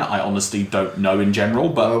Japan? I honestly don't know in general,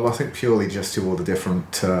 but... I think purely just to all the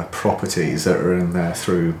different properties that are in there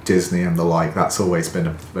through Disney and the like, that's always been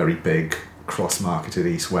a very big cross-marketed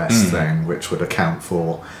East-West thing, which would account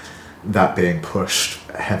for that being pushed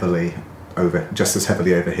heavily just as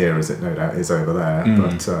heavily over here as it no doubt is over there.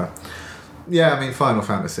 But... yeah, I mean, Final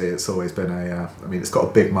Fantasy, it's always been it's got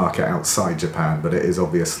a big market outside Japan, but it is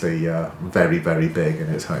obviously very, very big in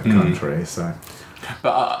its home country, so...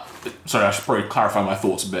 But, sorry, I should probably clarify my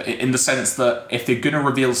thoughts a bit, in the sense that if they're going to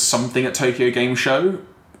reveal something at Tokyo Game Show,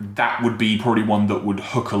 that would be probably one that would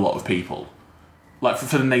hook a lot of people. Like,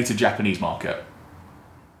 for the native Japanese market.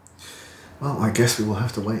 Well, I guess we will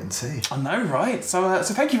have to wait and see. I know, right? So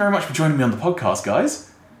thank you very much for joining me on the podcast,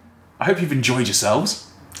 guys. I hope you've enjoyed yourselves.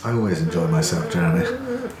 I always enjoy myself, Jeremy.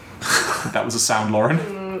 That was a sound, Lauren.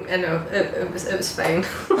 I know, it was fine.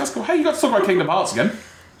 That's cool. Hey, you got to talk about Kingdom Hearts again.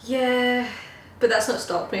 Yeah, But that's not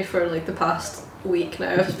stopped me for like the past week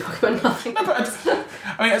now. I've spoken about nothing. No, but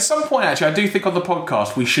I mean, at some point, actually, I do think on the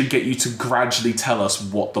podcast we should get you to gradually tell us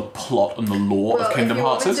what the plot and the lore of Kingdom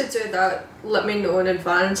Hearts is. If you want me to do that, let me know in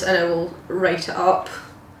advance and I will write it up.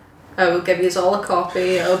 I will give you all a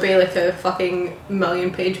copy. It'll be like a fucking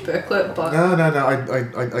 1,000,000-page booklet, but... No,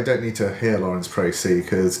 I don't need to hear Lawrence Tracy,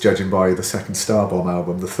 because judging by the second Starbomb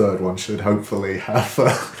album, the third one should hopefully have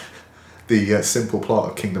the simple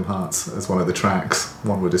plot of Kingdom Hearts as one of the tracks,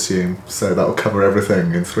 one would assume. So that'll cover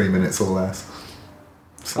everything in 3 minutes or less.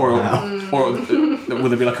 Or will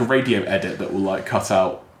there be like a radio edit that will like cut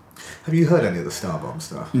out? Have you heard any of the Starbomb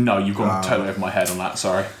stuff? No, you've gone totally over my head on that,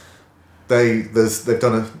 sorry. They've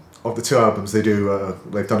done of the two albums,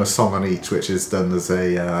 they've done a song on each, which is done as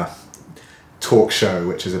a talk show,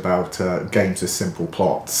 which is about games with simple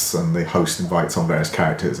plots, and the host invites on various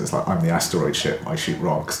characters. It's like, I'm the asteroid ship, I shoot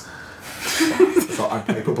rocks. It's like, I'm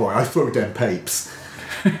Paperboy, I throw down papes.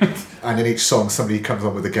 And in each song, somebody comes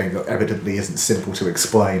on with a game that evidently isn't simple to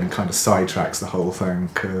explain and kind of sidetracks the whole thing.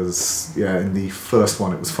 Because, in the first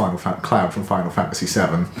one, it was Cloud from Final Fantasy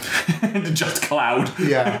VII. Just Cloud.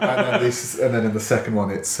 Yeah, and then in the second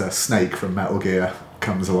one, it's Snake from Metal Gear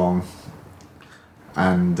comes along,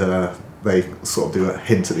 and they sort of do a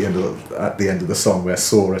hint at the end of the song where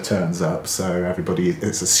Sora turns up. So everybody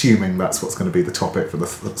is assuming that's what's going to be the topic for the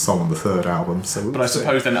song on the third album. So, but I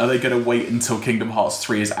suppose then, are they going to wait until Kingdom Hearts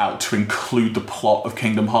 3 is out to include the plot of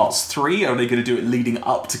Kingdom Hearts 3, or are they going to do it leading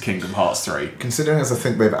up to Kingdom Hearts 3? Considering as I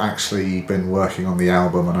think they've actually been working on the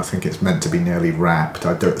album, and I think it's meant to be nearly wrapped,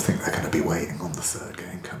 I don't think they're going to be waiting on the third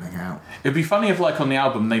game coming out. It'd be funny if, like, on the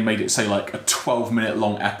album they made it say like a 12-minute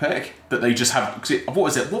long epic that they just have. What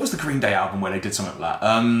was it? What was the Green Day album where they did something like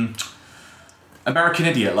that? American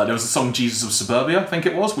Idiot. Like, there was a song Jesus of Suburbia, I think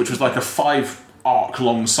it was, which was like a 5-arc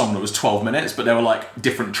long song that was 12 minutes, but there were like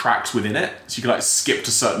different tracks within it, so you could like skip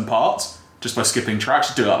to certain parts just by skipping tracks.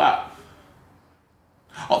 Just do it like that.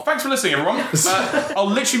 Oh, thanks for listening, everyone. I'll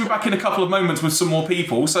literally be back in a couple of moments with some more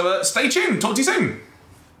people, so stay tuned. Talk to you soon.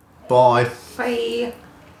 Bye. Bye.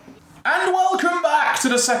 And welcome back to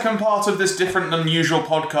the second part of this different and unusual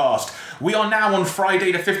podcast. We are now on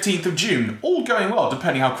Friday the 15th of June, all going well,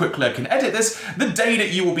 depending how quickly I can edit this, the day that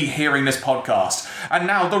you will be hearing this podcast. And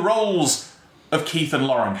now the roles of Keith and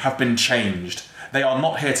Lauren have been changed. They are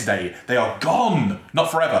not here today. They are gone. Not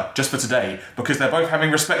forever, just for today, because they're both having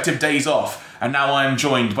respective days off. And now I am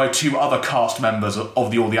joined by two other cast members of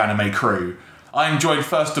the All the Anime crew. I am joined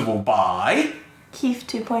first of all by... Keith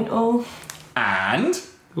 2.0. And...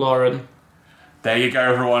 Lauren. There you go,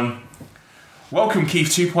 everyone. Welcome, Keith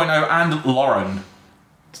 2.0 and Lauren.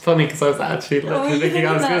 It's funny because I was actually literally thinking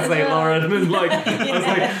I was going to say Lauren, and like I was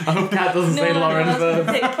like, I hope Kat doesn't say Lauren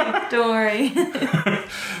first. Don't worry.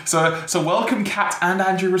 So welcome, Kat and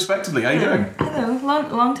Andrew, respectively. How you doing? Hello.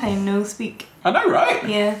 Long time no speak. I know, right?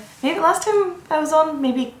 Yeah. Maybe last time I was on,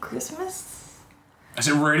 maybe Christmas. Has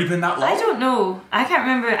it really been that long? I don't know. I can't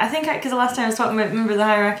remember. I think because the last time I was talking about, remember the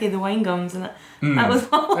hierarchy of the wine gums, and that was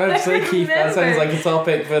all I I'd say, Keith, that sounds like a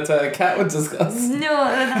topic that Kat would discuss. No,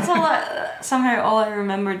 that's somehow all I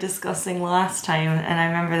remember discussing last time, and I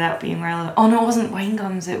remember that being relevant. Oh no, it wasn't wine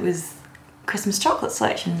gums. It was Christmas chocolate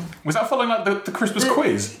selection. Was that following like the Christmas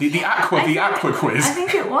quiz? The aqua quiz? I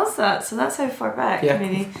think it was that, so that's how far back, Yeah.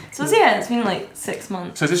 maybe. So it's been like 6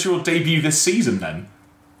 months. So is this your debut this season then?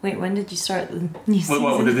 Wait, when did you start the new season?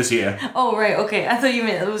 What did this year? Oh, right, okay. I thought you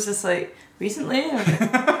meant it was just like recently.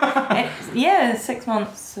 Yeah, 6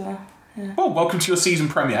 months, so... Yeah. Well, welcome to your season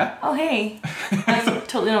premiere. Oh, hey. I'm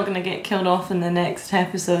totally not going to get killed off in the next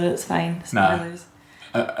episode, it's fine. Spoilers.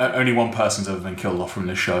 Only one person's ever been killed off from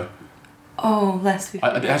this show. Oh, lest we...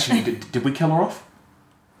 Actually, did we kill her off?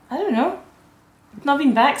 I don't know. I've not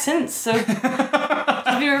been back since, so... She's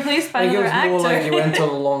been replaced by I think it another was actor. more like you went on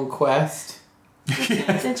a long quest,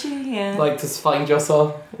 Did you? Yeah. like to find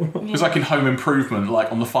yourself. It was like in Home Improvement,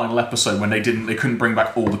 like on the final episode when they couldn't bring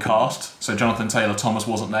back all the cast. So Jonathan Taylor Thomas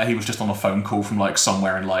wasn't there. He was just on a phone call from like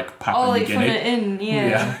somewhere in like Papua New like Guinea. phone it in,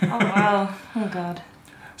 yeah. Oh, wow. Oh, God.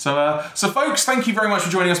 So folks, thank you very much for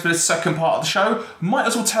joining us for this second part of the show. Might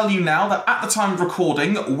as well tell you now that at the time of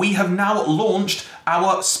recording, we have now launched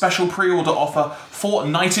our special pre-order offer for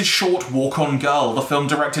Night is Short, Walk On Girl, the film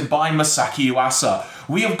directed by Masaki Yuasa.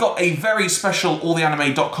 We have got a very special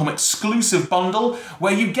alltheanime.com exclusive bundle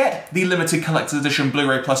where you get the limited collector's edition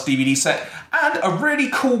Blu-ray plus DVD set and a really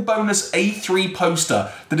cool bonus A3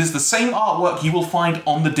 poster that is the same artwork you will find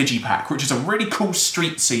on the Digipack, which is a really cool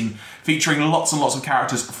street scene featuring lots and lots of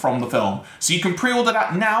characters from the film. So you can pre-order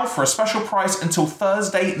that now for a special price until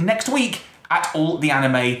Thursday next week at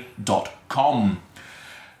alltheanime.com.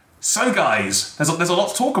 So, guys, there's a lot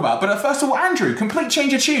to talk about. But first of all, Andrew, complete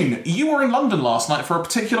change of tune. You were in London last night for a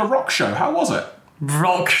particular rock show. How was it?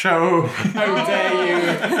 Rock show! How dare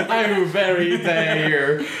you! How very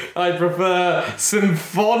dare you! I prefer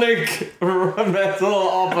symphonic metal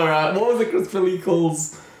opera. What was it Christopher Lee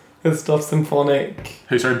calls his stuff symphonic?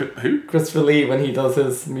 Who? Christopher Lee when he does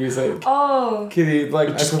his music. Oh.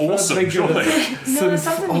 Just awesome, surely. No, there's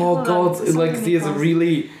something they oh call god, it. like he has a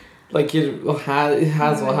really... Like it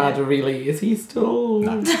has or had a really... Is he still...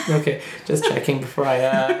 No. Okay, just checking before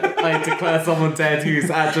I declare someone dead who's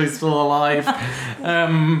actually still alive.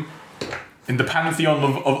 In the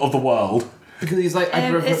pantheon of the world. Because he's like...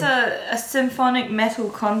 It's a symphonic metal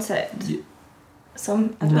concept.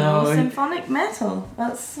 Symphonic metal.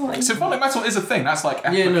 That's what. Symphonic metal is a thing. That's like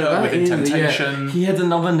Africa with Temptation. He had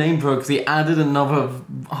another name, bro, because he added another...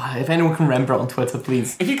 if anyone can remember it on Twitter,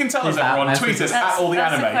 please. If you can tell us, everyone, tweet us at all the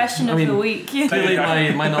that's anime. the question of the week.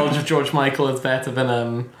 Clearly my knowledge of George Michael is better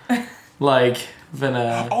than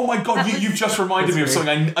Oh my god, you've just reminded me of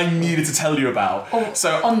something I needed to tell you about.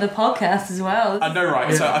 So on the podcast as well. I know, right?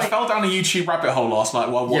 Yeah. So I fell down a YouTube rabbit hole last night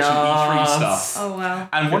while watching E3 stuff. Oh wow.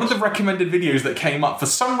 And one of the recommended videos that came up for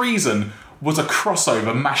some reason was a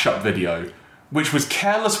crossover mashup video, which was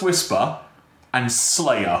Careless Whisper and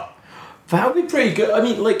Slayer. That would be pretty good. I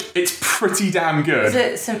mean, like... It's pretty damn good.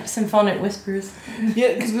 Is it Symphonic Whispers?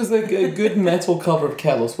 Yeah, because there's like a good metal cover of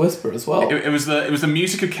Careless Whisper as well. It was the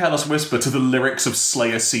music of Careless Whisper to the lyrics of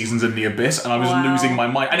Slayer Seasons in the Abyss, and I was losing my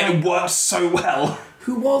mind. And it worked so well.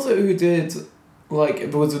 Who was it who did... Like,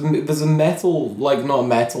 it was a metal... Like, not a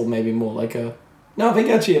metal, maybe more like a... No, I think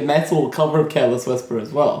actually a metal cover of Careless Whisper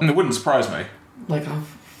as well. And it wouldn't surprise me. Like,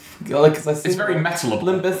 cause I it's very metalable.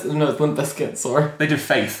 No, it's Limp Bizkit, sorry. They did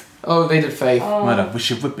Faith. Oh, they did Faith. Oh. Might have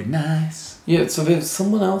wish it would be nice. Yeah, so there's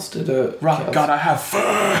someone else did it. Rock God, I have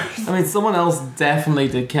faith. I mean, someone else definitely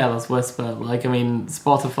did Careless Whisper. Like, I mean,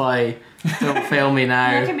 Spotify, don't fail me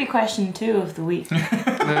now. That could be question 2 of the week.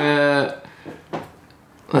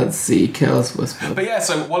 Let's see, Careless Whisper. But yeah,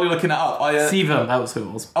 so while you're looking it up, Seether, that was who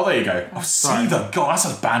it was. Oh, there you go. Oh, Seether. God, that's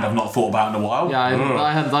a band I've not thought about in a while.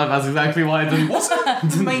 Yeah, that's exactly why I didn't. Wasn't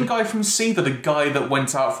the main guy from Seether the guy that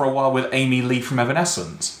went out for a while with Amy Lee from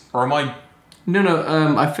Evanescence? Or am I...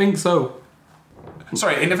 No, I think so.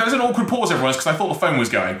 Sorry, and if there's an awkward pause, everyone, it's because I thought the phone was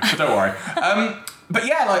going, so don't worry. But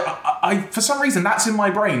yeah, like, I for some reason, that's in my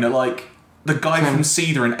brain that, like, the guy from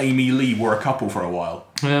Seether and Amy Lee were a couple for a while.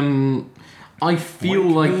 I feel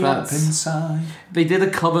like that's... They did a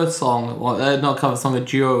cover song, not cover song, a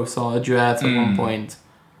duet at one point.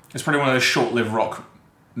 It's probably one of those short-lived rock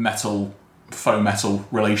metal, faux metal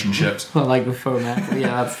relationships. I like the faux metal,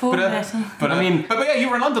 yeah. Faux metal. But yeah, you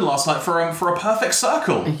were in London last night for a Perfect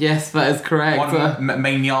Circle. Yes, that is correct. One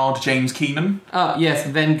Maynard James Keenan. Yes,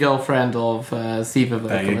 then girlfriend of Seether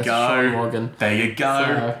vocalist Sean Morgan. There you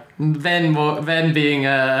go. Then being...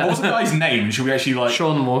 what was the guy's name? Should we actually like...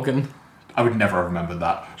 Sean Morgan. I would never have remembered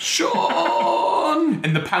that. Sean!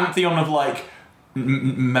 In the pantheon of like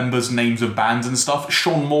members' names of bands and stuff,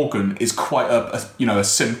 Sean Morgan is quite a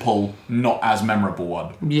simple, not as memorable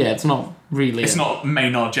one. Yeah, it's not really. It's not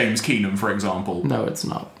Maynard James Keenan, for example. No, it's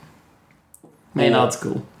not. Maynard's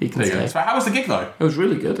cool. You can say. So how was the gig though? It was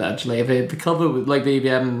really good actually. The cover, like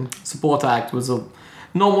the support act, was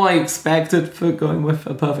not what I expected for going with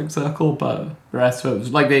A Perfect Circle, but the rest of it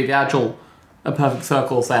was like the actual A Perfect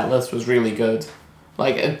Circle set list was really good.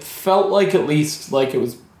 Like, it felt like, at least, like, it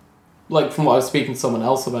was, like, from what I was speaking to someone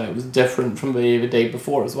else about, it was different from the day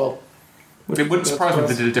before as well. It wouldn't surprise me if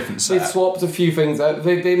they did a different set. They swapped a few things out.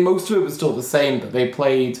 They most of it was still the same, but they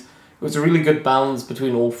played... It was a really good balance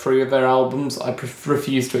between all three of their albums. I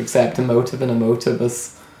refuse to accept Emotive and Emotive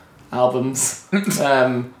albums.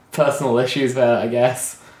 Personal issues there, I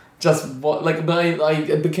guess. Just what, like, but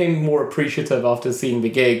I became more appreciative after seeing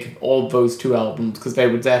the gig of those two albums, because they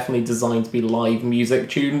were definitely designed to be live music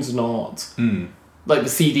tunes, not like the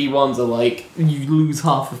CD ones are like you lose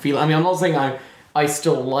half the feel. I mean, I'm not saying I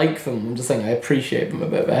still like them. I'm just saying I appreciate them a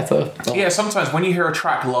bit better. Yeah, sometimes when you hear a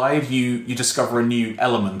track live, you discover a new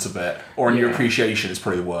element of it, or a new appreciation is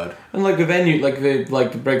probably the word. And like the venue, like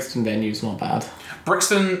the Brixton venue's not bad.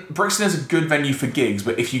 Brixton is a good venue for gigs,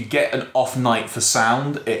 but if you get an off night for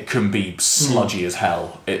sound, it can be sludgy as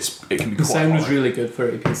hell. It can be quite The sound was horrid. really good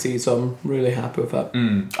for APC, so I'm really happy with that.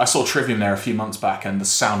 I saw Trivium there a few months back, and the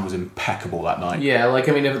sound was impeccable that night. Yeah, like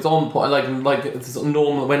I mean, if it's on point, like it's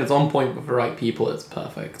normal when it's on point with the right people, people, it's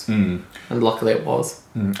perfect. And luckily it was.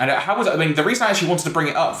 And how was it? I mean, the reason I actually wanted to bring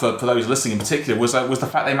it up for those listening in particular was the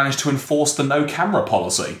fact they managed to enforce the no camera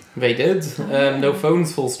policy. They did. No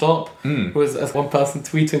phones, full stop. There was one person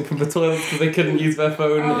tweeting from the toilet because they couldn't use their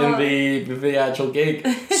phone in the actual gig.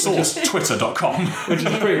 Source twitter.com. Which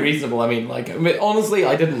is pretty reasonable. I mean, honestly,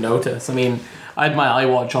 I didn't notice. I mean, I had my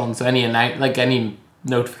iWatch on, so any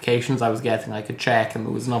notifications I was getting, I could check, and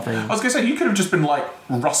there was nothing. I was going to say, you could have just been,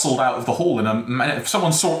 rustled out of the hall in a minute. If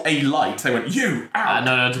someone saw a light, they went, you, out!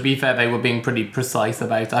 No, to be fair, they were being pretty precise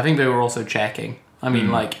about it. I think they were also checking. I mean,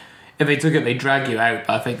 if they took it, they'd drag you out,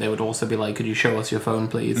 but I think they would also be like, could you show us your phone,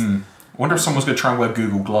 please? I wonder if someone's going to try and wear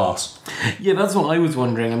Google Glass. Yeah, that's what I was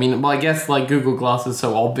wondering. I mean, I guess, Google Glass is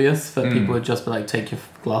so obvious that people would just be like, take your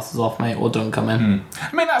glasses off, mate, or don't come in.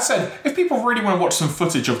 I mean, that said, if people really want to watch some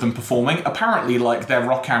footage of them performing, apparently, their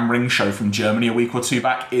Rock am Ring show from Germany a week or two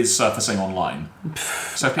back is surfacing online.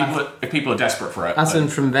 So if people are desperate for it... As in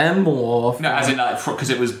from them, or... No, as in, because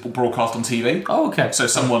it was broadcast on TV. Oh, okay. So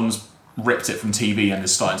someone's ripped it from TV and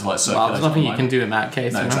is starting to, circulate Well, there's nothing online. you can do in that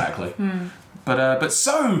case. No, exactly. But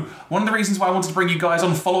so, one of the reasons why I wanted to bring you guys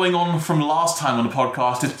on, following on from last time on the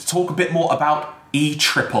podcast, is to talk a bit more about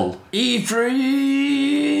E-Triple.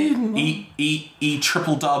 E3!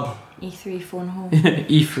 E-Triple Dub. E3 phone home.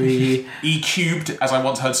 E3. E-Cubed, as I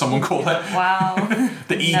once heard someone call it. Wow.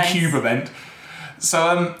 The E-Cube event.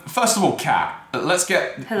 So, first of all, Kat, let's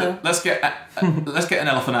get an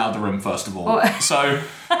elephant out of the room first of all. Oh. So,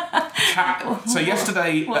 Kat, so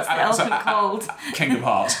yesterday, What's the elephant called? Kingdom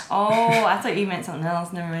Hearts. Oh, I thought you meant something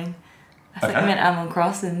else. Never mind. I thought you meant Animal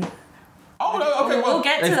Crossing. Oh no, okay, well, We'll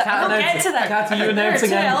get to that. We'll get to that. Kat, are you There are two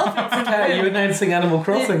announcing elephants in the room. Are you announcing Animal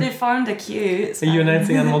Crossing? They found a queue. It's Are you fine.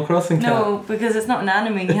 announcing Animal Crossing, Kat? No, because it's not an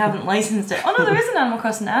anime and you haven't licensed it. Oh no, there is an Animal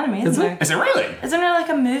Crossing anime, isn't there? is it really? Isn't there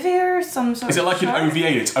a movie or some sort Is it of like an short?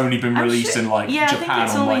 OVA that's only been I'm released sure- in yeah, I think Japan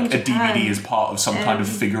it's on only in a DVD Japan. as part of some kind of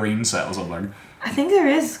figurine set or something? I think there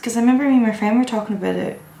is, because I remember me and my friend were talking about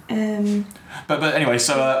it. But anyway,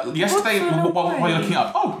 so yesterday, while you're looking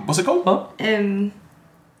up, what's it called? Oh.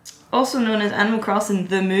 Also known as Animal Crossing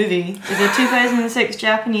the movie, is a 2006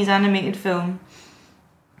 Japanese animated film.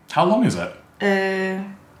 How long is it?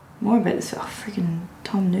 More about this. Oh, freaking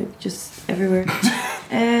Tom Nook just everywhere.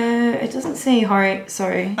 It doesn't say.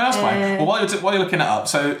 Sorry. No, that's fine. Well, while you're looking it up,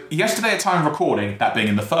 so yesterday at time of recording, that being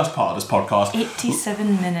in the first part of this podcast,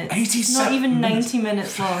 87 minutes. 87 Not even minutes. 90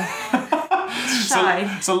 minutes long.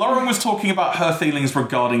 Shy. So Lauren was talking about her feelings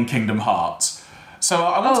regarding Kingdom Hearts. So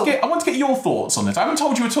I want to get your thoughts on this. I haven't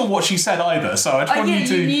told you at all what she said either, so I just want you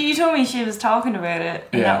to... You told me she was talking about it,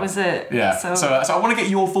 and that was it. Yeah. So I want to get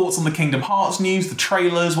your thoughts on the Kingdom Hearts news, the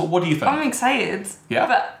trailers. What do you think? I'm excited. Yeah.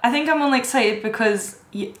 But I think I'm only excited because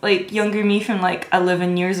younger me from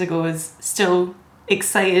 11 years ago is still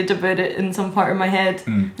excited about it in some part of my head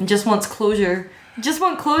and just wants closure. Just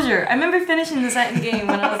want closure. I remember finishing the second game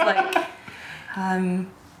when I was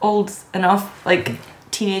old enough,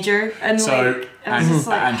 teenager, and I was just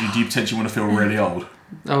Andrew, do you potentially want to feel really old?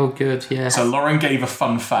 Oh, good, yeah. So Lauren gave a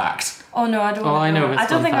fun fact. Oh no, I don't. Oh, want to I know. This I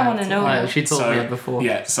don't think I want to know. She told me it before.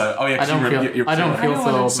 Yeah. So I don't feel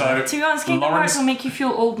so old. So to be honest, Kingdom Hearts will make you feel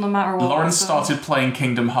old no matter what. Lauren so. started playing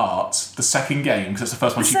Kingdom Hearts, the second game, because it's the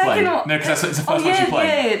first one she second played. one- No, because it's the first one she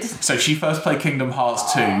played. Yeah. So she first played Kingdom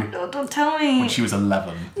Hearts 2 No, don't tell me. when she was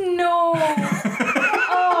 11. No.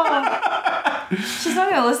 She's not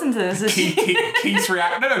gonna listen to this. Is she? Keith's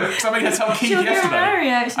reaction. No, because I made her tell Keith She'll hear yesterday. my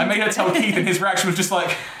reaction. I made her tell Keith, and his reaction was just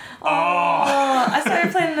like, Oh, I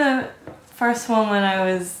started playing the first one when I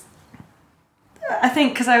was, I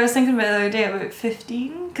think, because I was thinking about it the other day, about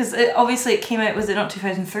 15. Because obviously it came out, was it not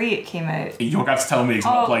 2003 it came out? You're going to tell me because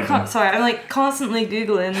I've not played them. Sorry, I'm constantly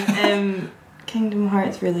Googling Kingdom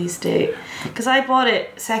Hearts release date. Because I bought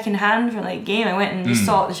it second hand for game. I went and just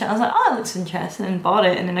saw it and I was like, oh, it looks interesting, and bought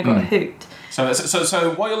it, and then I got hooked. So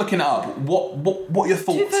while you're looking it up, what are your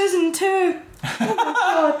thoughts? 2002. Oh my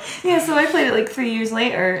god. Yeah, so I played it 3 years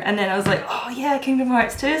later, and then I was like, oh yeah, Kingdom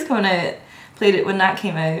Hearts 2 is coming out. Played it when that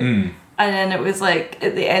came out. And then it was at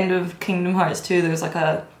the end of Kingdom Hearts 2 there was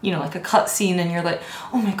a cut scene, and you're like,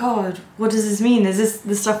 oh my god, what does this mean? Is this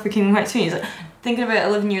the stuff for Kingdom Hearts 2? He's like, thinking about it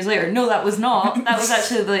 11 years later, no, that was not. That was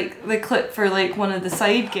actually the clip for one of the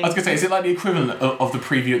side games. I was going to say, is it the equivalent of the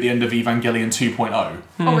preview at the end of Evangelion 2.0?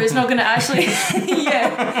 Oh, it's not going to actually...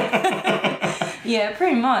 Yeah. Yeah,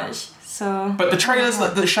 pretty much. So... But the trailers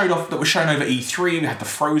that were shown over E3, we had the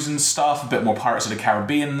Frozen stuff, a bit more Pirates of the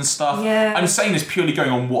Caribbean and stuff. Yeah. I'm saying this purely going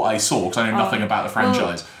on what I saw, because I know nothing about the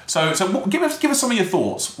franchise. So give us some of your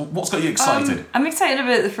thoughts. What's got you excited? I'm excited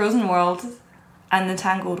about the Frozen world and the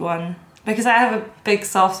Tangled one, because I have a big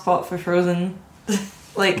soft spot for Frozen.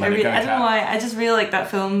 Like, Let It Go, I don't know Cat. why, I just really like that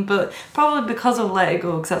film, but probably because of Let It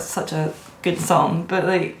Go, because that's such a good song. But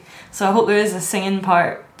like, so I hope there is a singing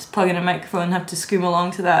part, just plug in a microphone and have to scream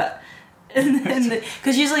along to that.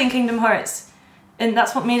 Because usually in Kingdom Hearts, and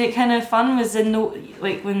that's what made it kind of fun, was in the,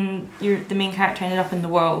 like, when the main character ended up in the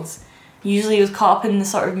worlds, usually it was caught up in the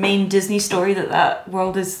sort of main Disney story that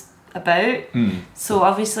world is about. So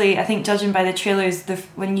obviously, I think judging by the trailers,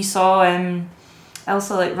 when you saw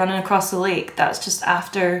Elsa like running across the lake, that's just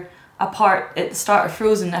after a part at the start of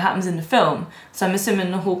Frozen that happens in the film. So I'm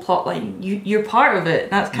assuming the whole plot line, you're part of it.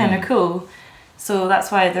 That's kind of cool. So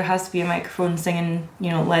that's why there has to be a microphone singing,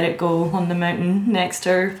 Let It Go on the mountain next to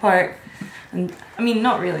her part. And I mean,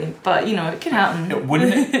 not really, but it can happen.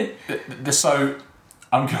 Wouldn't it? So,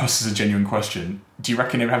 I'm going to ask this as a genuine question. Do you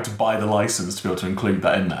reckon they would have to buy the license to be able to include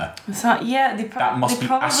that in there? Yeah, That must they be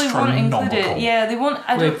probably won't include astronomical. it. Yeah, they won't.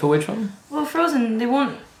 Wait, for which one? Well, Frozen, they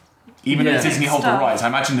won't. Even though Yeah. Disney hold the Stuff. rights, I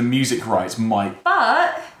imagine the music rights might.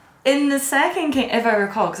 But in the second game, if I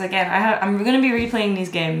recall, because again, I'm going to be replaying these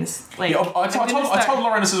games. Like, Yeah, I told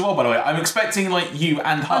Lauren this as well, by the way. I'm expecting you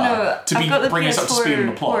and her Oh no, to I've got the bring us up to speed on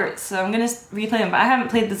the PS4 plot. ports, so I'm gonna replay them. But I haven't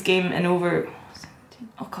played this game in over,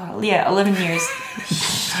 11 years.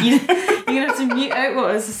 You're gonna have to mute out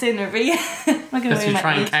what I was saying there, but yeah, I'm not gonna As worry you my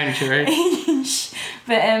try and age. count your age.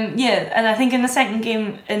 But yeah, and I think in the second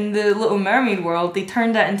game, in the Little Mermaid world, they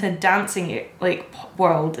turned that into a dancing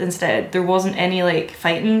world instead. There wasn't any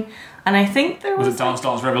fighting, and I think there was. Was it Dance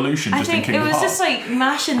Dance Revolution? I Just think in it Kingdom was Hearts? just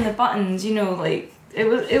mashing the buttons,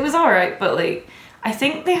 it was alright, but I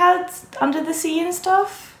think they had Under the Sea and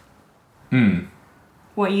stuff.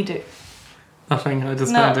 What you do? Nothing, I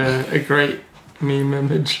just No. found a great meme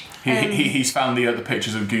image. He's found the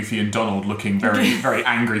pictures of Goofy and Donald looking very, very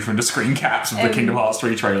angry from the screen caps of the Kingdom Hearts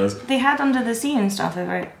 3 trailers. They had Under the Sea and stuff,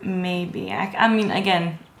 maybe. I mean,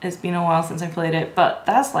 again, it's been a while since I played it, but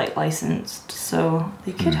that's licensed, so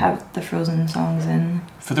they could have the Frozen songs in.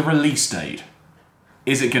 For the release date,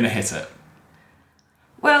 is it going to hit it?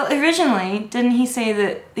 Well, originally, didn't he say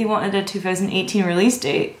that they wanted a 2018 release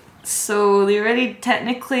date? So they already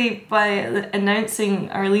technically, by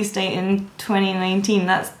announcing a release date in 2019,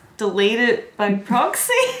 that's delayed it by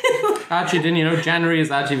proxy. Actually, didn't you know January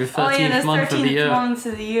is actually the 13th month of the year? month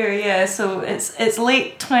of the year, yeah. So it's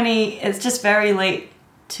late 20. It's just very late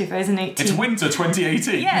 2018. It's winter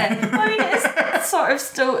 2018. Yeah, I mean it's sort of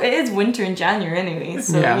still it is winter in January anyway.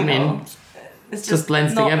 So Yeah, I you know, mean, it's just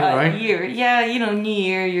blends not together, a right? Year, yeah. New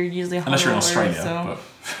year, you're usually Unless you're in hungover, Australia. So. But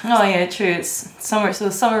Oh yeah, true. It's summer,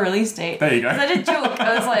 so summer release date. there you go. 'Cause I did joke.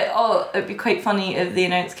 I was like, oh, it'd be quite funny if they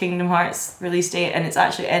announced Kingdom Hearts release date and it's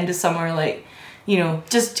actually end of summer,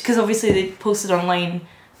 just because obviously they posted online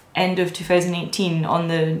end of 2018 on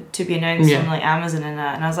the to be announced on Amazon and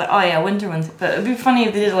that, and I was like, oh yeah, winter. But it'd be funny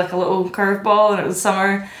if they did a little curveball and it was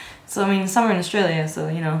summer. So I mean, summer in Australia, so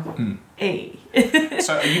hey.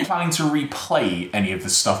 So are you planning to replay any of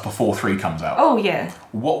this stuff before 3 comes out? Oh yeah.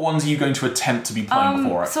 What ones are you going to attempt to be playing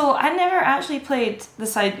before it? So I never actually played the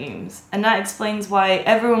side games, and that explains why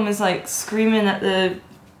everyone was screaming at the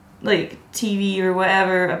TV or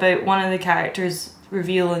whatever about one of the characters'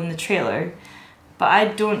 reveal in the trailer, but I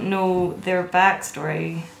don't know their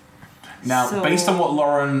backstory. Now, so- based on what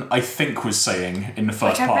Lauren, I think, was saying in the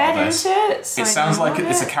first I part read of this, into it. So it I sounds know like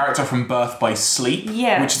it's a it. character from Birth by Sleep,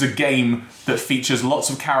 Yeah. which is a game that features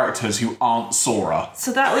lots of characters who aren't Sora,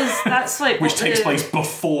 So that's which what takes the- place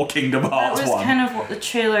before Kingdom That Hearts was 1. kind of what the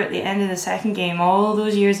trailer at the end of the second game all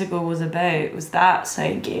those years ago was about. Was that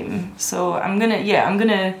side game? So I'm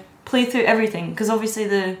gonna play through everything because obviously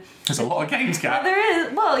There's a lot of games, Kat. there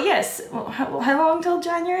is. Well, yes. Well, how long till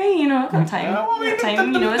January? I've got time. Well, I mean, I've got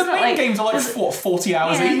time. the it's main not like games are there's- 40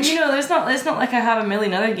 hours yeah, each. and it's not like I have a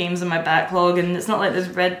million other games in my backlog, and it's not like there's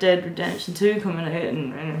Red Dead Redemption 2 coming out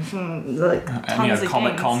and tons and of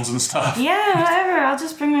Comic games. Cons and stuff. Yeah, whatever. I'll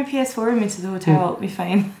just bring my PS4 with me to the hotel. It'll be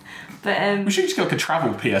fine. But We should just get a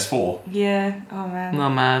travel PS4. yeah. Oh man. Oh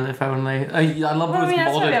man, if only. I love Well, I those mean,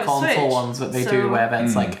 that's why we modded have console Switch, ones that they so- do where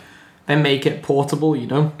it's they make it portable,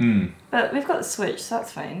 But we've got the Switch, so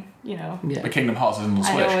that's fine. Yeah. But Kingdom Hearts is on the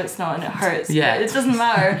I Switch. know it's not, and it hurts. Yeah. But it doesn't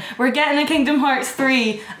matter. We're getting a Kingdom Hearts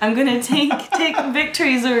 3. I'm gonna take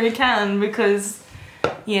victories where we can because,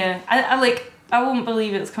 I won't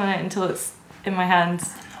believe it's coming out until it's in my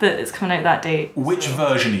hands that it's coming out that date. Which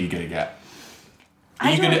version are you going to get? Are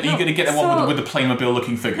I you don't going to get the one know. with the Playmobil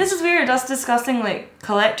looking figures? This is weird, us discussing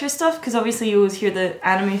collector stuff, because obviously you always hear the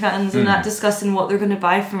anime fans and that discussing what they're going to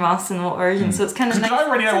buy from us and what version, so it's kind of Because nice. I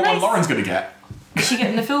already know It's a what one nice- Lauren's going to get. Is she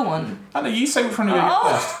getting the full one? I know, you say which one you're going to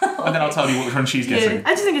get first, and then I'll tell you which one she's getting.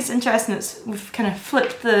 I just think it's interesting. We've kind of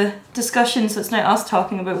flipped the discussion, so it's now us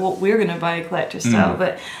talking about what we're going to buy collector style.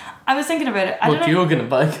 But I was thinking about it. What you're going to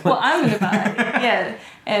buy? What I'm going to buy, yeah.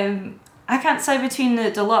 I can't decide between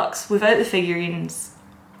the deluxe without the figurines.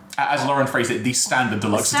 As Lauren phrased it, the standard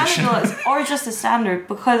deluxe edition. Deluxe, or just the standard,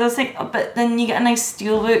 because I was thinking, but then you get a nice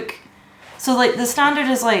steelbook. So like the standard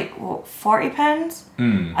is like what, £40,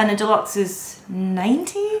 and the deluxe is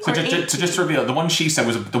 90. So just to reveal, the one she said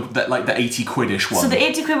was like the 80 quid-ish one. So the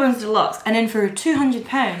 80 quid one's deluxe, and then for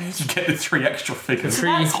 £200 you get the 3 extra figures.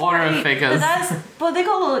 Three horror figures. But they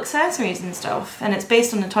got little accessories and stuff, and it's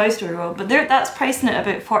based on the Toy Story world. But that's pricing at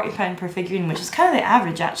about £40 per figurine, which is kind of the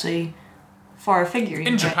average actually for a figurine.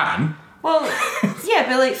 In Japan. Well, yeah,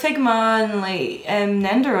 but like Figma and like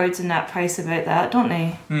Nendoroids and that price about that, don't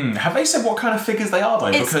they? Have they said what kind of figures they are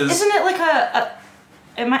though? Because isn't it like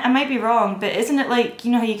I might be wrong, but isn't it like,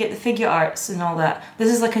 you know how you get the figure arts and all that?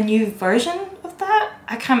 This is like a new version of that?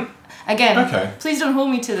 I can't... Again, okay. Please don't hold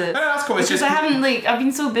me to this. No, that's cool. It's because just... I haven't, like... I've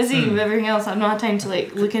been so busy with everything else, I've not had time to,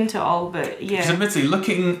 like, look into it all, but yeah. Because admittedly,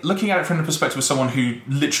 looking at it from the perspective of someone who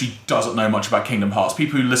literally doesn't know much about Kingdom Hearts,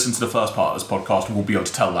 people who listen to the first part of this podcast will be able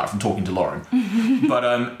to tell that from talking to Lauren.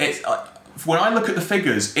 But it's when I look at the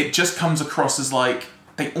figures, it just comes across as like...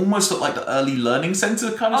 They almost look like the early learning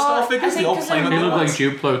centre kind of style figures, the old Playmobil. They look like ones.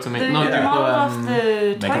 Duplo to me. They're Not modelled Duplo. off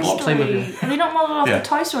the Toy Story. Playmobil. Are they not modelled off the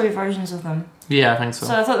Toy Story versions of them? Yeah, I think so.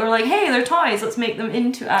 So I thought they were like, hey, they're toys, let's make them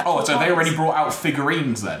into actual Oh, so toys. they already brought out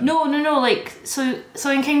figurines then? No, like, so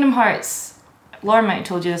in Kingdom Hearts, Lauren might have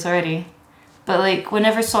told you this already, but like,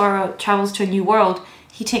 whenever Sora travels to a new world,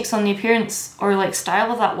 he takes on the appearance or like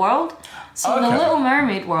style of that world. So in the Little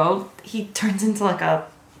Mermaid world, he turns into like a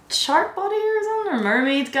shark body or something, or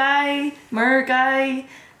mermaid guy, mer guy,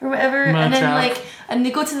 or whatever, and then like, and they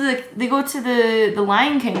go to the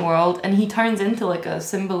Lion King world, and he turns into like a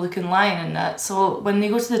Simba-looking lion and that. So when they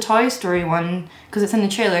go to the Toy Story one, because it's in the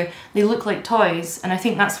trailer, they look like toys, and I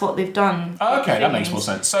think that's what they've done. Okay, that makes more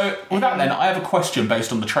sense. So with that then, I have a question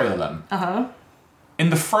based on the trailer then. In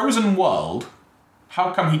the Frozen world,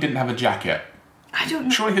 how come he didn't have a jacket? I don't know.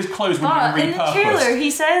 Surely his clothes would have been repurposed. In the trailer,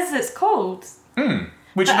 he says it's cold.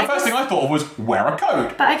 Which is the first thing I thought of was wear a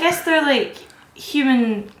coat. But I guess they're like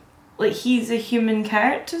human, like he's a human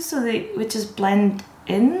character, so they would just blend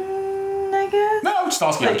in, I guess. No, I'm just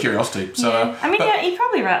asking out of curiosity. So, yeah. I mean, he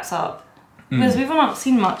probably wraps up because we've not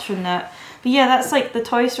seen much from that. But yeah, that's like the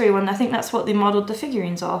Toy Story one. I think that's what they modelled the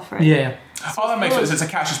figurines off, right? Yeah. Oh, that makes sense. It's a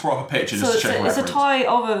Catch just brought up a picture just to show it's a toy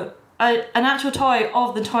of an actual toy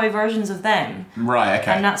of the toy versions of them. Right,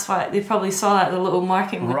 okay. And that's why they probably saw that, the little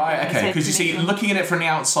marking. Right, okay. Because you see, looking at it from the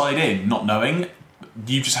outside in, not knowing,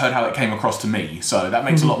 you just heard how it came across to me. So that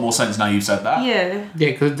makes a lot more sense now you've said that. Yeah. Yeah,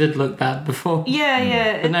 because it did look bad before.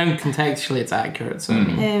 Yeah. But now contextually it's accurate, so I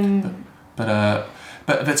mean. But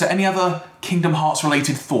to any other Kingdom Hearts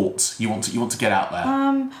related thoughts you want to get out there?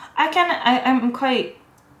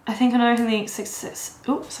 I think another thing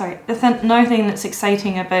that's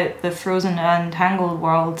exciting about the Frozen and Tangled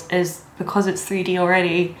world is because it's 3D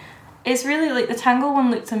already. It's really like the Tangled one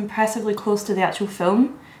looks impressively close to the actual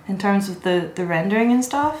film in terms of the rendering and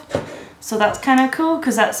stuff. So that's kind of cool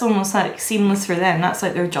because that's almost like seamless for them. That's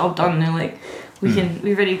like their job done. They're like, we've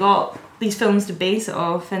already got these films to base it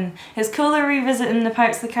off, and it's cool they're revisiting the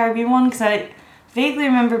Pirates of the Caribbean one because I vaguely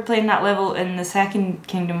remember playing that level in the second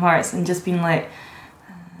Kingdom Hearts and just being like.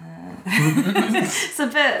 It's a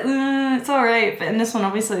bit, it's alright, but in this one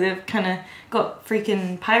obviously they've kind of got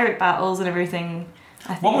freaking pirate battles and everything.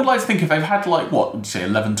 One would like to think if they've had like, what, would you say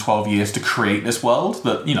 11, 12 years to create this world,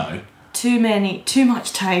 that, you know... Too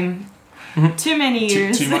much time. Too many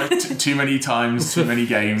years. Too many times, too many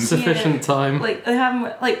games. Sufficient time. Like, they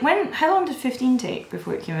haven't, like, how long did 15 take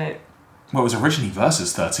before it came out? Well, it was originally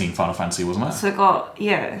versus 13 Final Fantasy, wasn't it? So it got,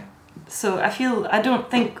 yeah. So I don't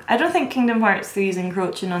think Kingdom Hearts 3 is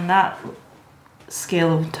encroaching on that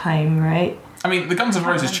scale of time, right? I mean, the Guns N'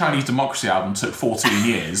 Roses Chinese Democracy album took 14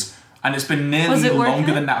 years, and it's been nearly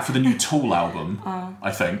longer than that for the new Tool album,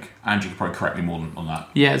 I think. Andrew could probably correct me more on that.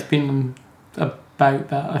 Yeah, it's been about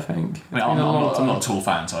that, I think. I mean, I'm not a Tool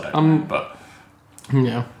fan, so I don't know, but...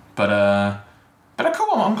 Yeah. But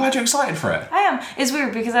cool, I'm glad you're excited for it. I am. It's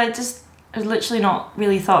weird because I've literally not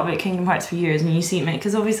really thought about Kingdom Hearts for years, and you see it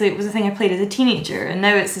because obviously it was a thing I played as a teenager, and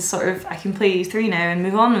now it's this sort of I can play 3 now and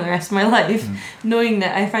move on with the rest of my life, knowing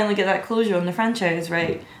that I finally get that closure on the franchise,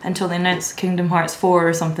 right? Until they announce Kingdom Hearts 4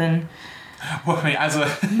 or something. Well, I mean,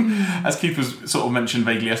 as Keith was sort of mentioned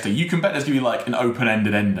vaguely yesterday, you can bet there's going to be like an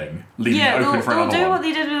open-ended ending, leaving it open for they'll another do one. what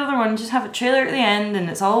they did with the other one, just have a trailer at the end and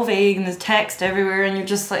it's all vague and there's text everywhere and you're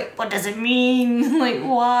just like, what does it mean? Like,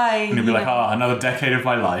 why? And you'll be like, another decade of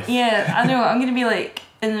my life. Yeah, I know, I'm going to be like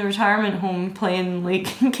in the retirement home playing like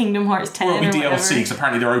Kingdom Hearts 10 Well, it'll be or whatever. DLC, because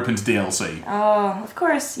apparently they're open to DLC. Oh, of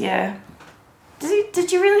course, yeah.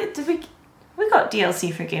 We got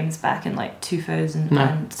DLC for games back in like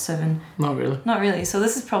 2007. Not really. Not really. So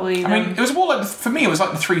this is probably. I mean, it was more like, for me, it was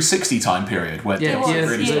like the 360 time period where Yeah, DLC was,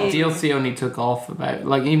 really yeah. started. DLC only took off about,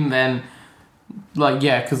 like, even then, like,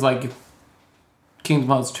 yeah, because, like, Kingdom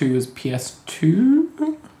Hearts 2 was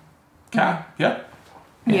PS2? Yeah.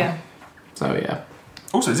 Yeah. So, yeah.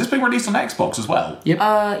 Also, is this being released on Xbox as well? Yep.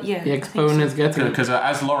 Yeah. The I think Xbone so. is getting it. Because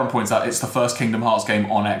as Lauren points out, it's the first Kingdom Hearts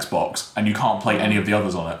game on Xbox, and you can't play any of the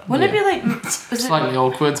others on it. Wouldn't it be like? Was Slightly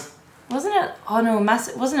awkward. Wasn't it? Oh no,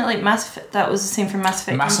 wasn't it like Mass Effect? That was the same for Mass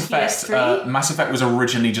Effect. Mass and Effect, PS3. Mass Effect was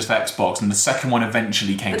originally just Xbox, and the second one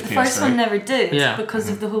eventually came But to the PS3. first one never did, Yeah. because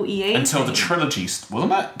of the whole EA Until the thing. trilogy, wasn't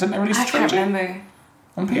that? Didn't they release I the can't trilogy remember.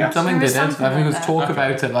 on PS? I think There they was did. I something think it was like talk that.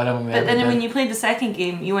 about it, but I don't remember. But then when you played the second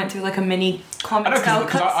game, you went through like a mini I comic know, style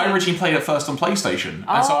because I cutscene. originally played it first on PlayStation,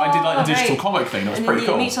 and so I did like the digital right. comic thing. It was and pretty then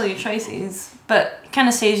cool. it makes all your choices, but it kind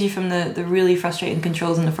of saves you from the really frustrating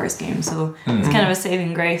controls in the first game. So it's kind of a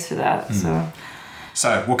saving grace for that.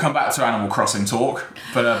 So we'll come back to Animal Crossing talk,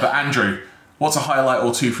 but Andrew, what's a highlight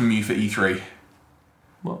or two from you for E3?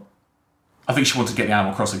 What? I think she wanted to get the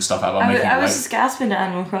Animal Crossing stuff out. But I'm I was, making it I was wait. just gasping at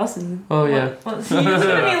Animal Crossing. Oh, yeah. What, you're going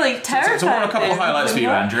to be like terrified. So what are a couple of there. highlights for you,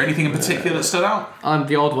 What? Andrew? Anything in particular that stood out? I'm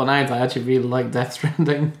the odd one out. I actually really like Death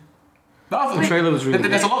Stranding. No, I thought The trailer was really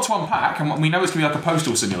There's good. a lot to unpack, and we know it's going to be like a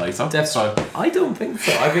postal simulator. So I don't think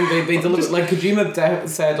so. I think they deliberately, like Kojima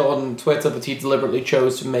said on Twitter that he deliberately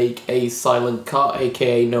chose to make a silent cut,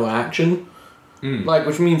 aka no action. Like,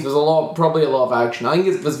 which means there's probably a lot of action. I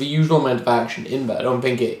think there's the usual amount of action in there. I don't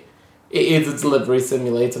think it is a delivery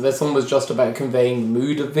simulator. This one was just about conveying the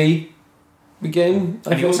mood of the game.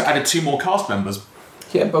 and he also added 2 more cast members.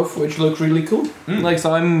 Yeah, both of which look really cool. Like,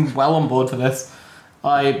 so I'm well on board for this.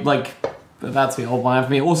 That's the old one for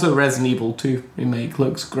me. Also, Resident Evil 2 remake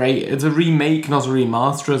looks great. It's a remake, not a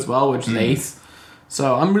remaster as well, which is ace.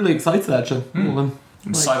 So I'm really excited actually.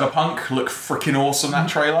 And Cyberpunk looked freaking awesome, that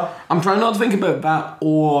trailer. I'm trying not to think about that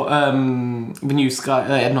or the new new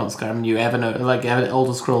Evernote, like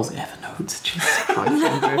Elder Scrolls Evernote. Jesus Christ,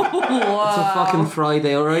 Andrew. It's a fucking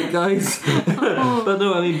Friday, alright, guys? But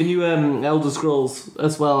no, I mean, the new Elder Scrolls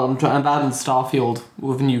as well. I'm adding Starfield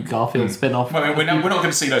with a new Garfield spin off. Well, I mean, we're not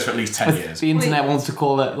going to see those for at least 10 years. The internet wants to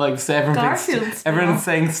call it, like, so everyone's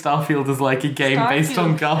saying Starfield is like a game based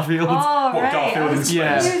on Garfield. Oh, What, right. Garfield I in was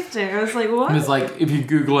space? confused there. I was like, what? And it's like, if you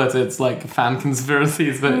Google it, it's like fan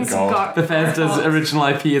conspiracies, but it's God. Bethesda's original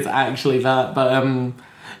IP is actually that. But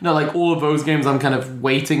no, like all of those games, I'm kind of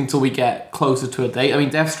waiting till we get closer to a date. I mean,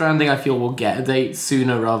 Death Stranding, I feel will get a date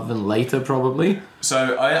sooner rather than later, probably.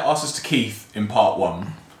 So I asked this to Keith in part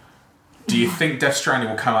 1. Do you think Death Stranding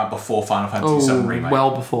will come out before Final Fantasy VII Remake?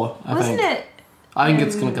 well before, I Wasn't think. it? I think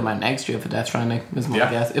it's going to come out next year for Death Stranding, is my Yeah.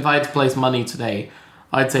 guess. If I had to place money today,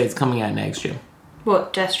 I'd say it's coming out next year.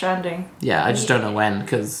 What, Death Stranding? Yeah, I just don't know when,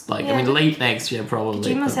 because, like, Yeah, I mean, but- late next year,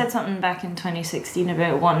 probably. Kojima but- said something back in 2016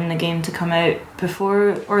 about wanting the game to come out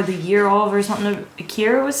before or the year of or something.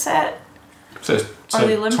 Akira was set. So Are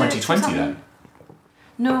they limited 2020 or something? then?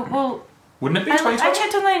 No, well, Wouldn't it be I 2020?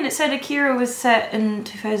 checked online. It said Akira was set in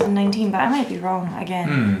 2019, but I might be wrong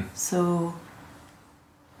again. So,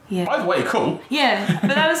 yeah, Either way, cool. yeah.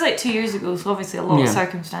 But that was like 2 years ago, so obviously a lot of Yeah.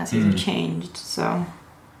 circumstances have changed. So,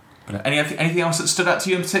 But anything else that stood out to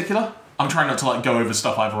you in particular? I'm trying not to like go over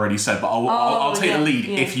stuff I've already said, but I'll take yeah, the lead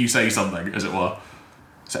yeah. if you say something, as it were.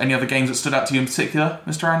 So any other games that stood out to you in particular,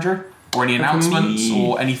 Mr. Andrew? Or any announcements me-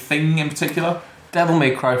 or anything in particular? Devil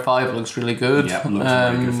May Cry 5 looks really good. Yeah, looks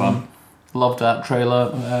really good fun. Loved that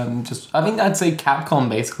trailer. I think I'd say Capcom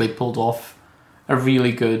basically pulled off a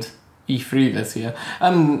really good E3 this year.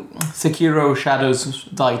 Sekiro Shadows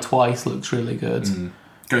Die Twice looks really good.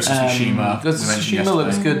 Ghost of Tsushima. Ghost of we mentioned Tsushima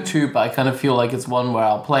looks yesterday. good too, but I kind of feel like it's one where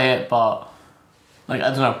I'll play it, but like I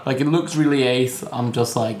don't know, like it looks really ace. I'm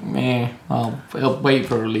just like, meh. I'll wait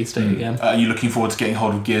for a release date again. Are you looking forward to getting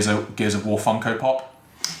hold of Gears of War Funko Pop?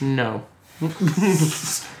 No.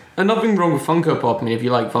 And nothing wrong with Funko Pop. I mean, if you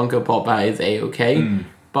like Funko Pop, that is a-okay.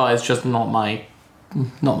 But it's just not my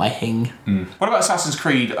thing. What about Assassin's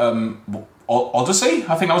Creed Odyssey?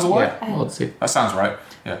 I think that was the word. Yeah, let's see. That sounds right.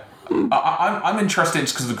 Yeah. I'm interested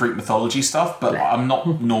just because of the Greek mythology stuff, but I'm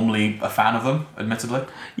not normally a fan of them, admittedly.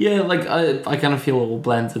 Yeah, like I kind of feel it all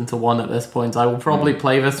blends into one at this point. I will probably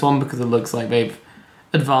play this one because it looks like they've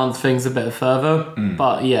advanced things a bit further.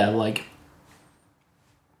 But yeah, like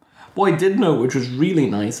what I did note, which was really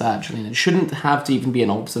nice actually, and it shouldn't have to even be an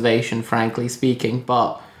observation, frankly speaking,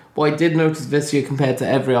 but what I did notice this year compared to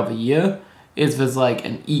every other year is there's like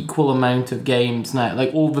an equal amount of games now.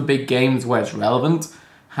 Like all the big games where it's relevant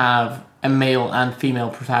have a male and female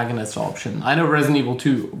protagonist option. I know Resident Evil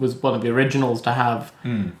 2 was one of the originals to have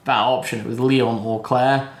that option. It was Leon or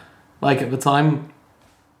Claire, like at the time,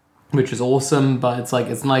 which is awesome. But it's like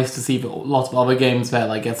it's nice to see that lots of other games there,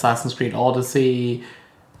 like Assassin's Creed Odyssey.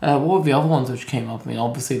 What were the other ones which came up? I mean,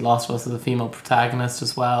 obviously Last of Us is a female protagonist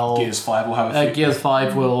as well. Gears 5 will have a Gears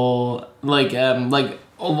 5 will like a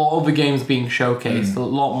lot of the games being showcased, a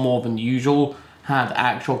lot more than usual, had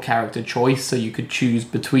actual character choice, so you could choose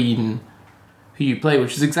between who you play,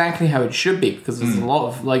 which is exactly how it should be, because there's a lot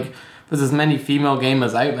of like there's as many female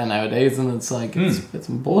gamers out there nowadays, and it's like it's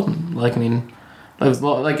important. Like I mean, there's a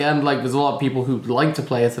lot there's a lot of people who like to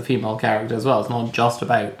play as a female character as well. It's not just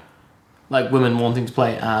about like women wanting to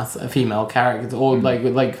play as a female character or like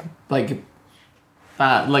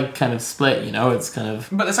that like kind of split, you know. It's kind of,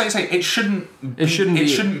 but that's like you say, it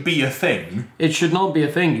shouldn't be a thing. It should not be a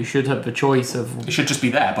thing. You should have the choice of, it should just be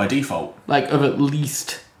there by default, like of at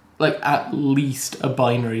least a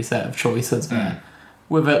binary set of choices there.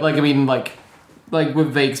 With it, like I mean, like whether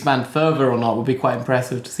they expand further or not would be quite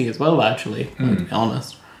impressive to see as well, actually, to be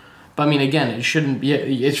honest. But I mean, again, it shouldn't be.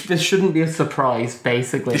 This shouldn't be a surprise.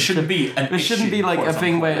 Basically, it shouldn't be an issue. This shouldn't be like a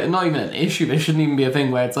thing where, not even an issue. There shouldn't even be a thing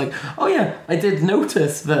where it's like, oh yeah, I did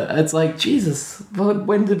notice that. It's like, Jesus,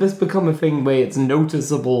 when did this become a thing where it's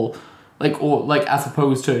noticeable, like, or like as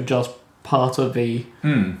opposed to just part of the.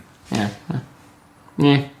 Yeah.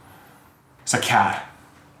 It's a cat.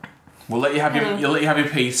 We'll let you have your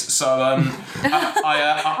piece. So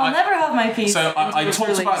I'll never have my piece. So I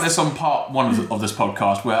talked about this on part 1 of this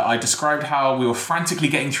podcast, where I described how we were frantically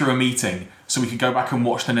getting through a meeting so we could go back and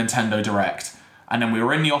watch the Nintendo Direct. And then we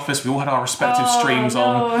were in the office, we all had our respective streams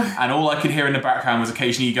on, and all I could hear in the background was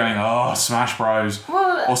occasionally you going, "Oh, Smash Bros,"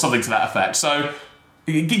 or something to that effect. So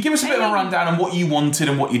give us a bit of a rundown on what you wanted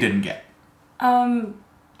and what you didn't get.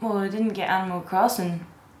 Well, I didn't get Animal Crossing.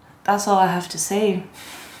 That's all I have to say.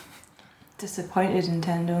 Disappointed,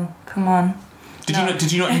 Nintendo. Come on.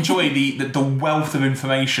 Did you not enjoy the wealth of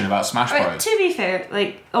information about Smash Bros? Right, to be fair,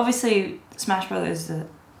 like obviously Smash Brothers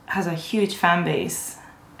has a huge fan base,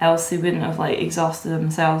 else they wouldn't have like exhausted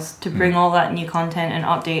themselves to bring all that new content and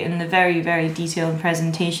update and the very, very detailed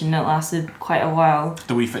presentation that lasted quite a while.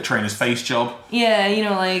 The Wii Fit Trainer's face job. Yeah, you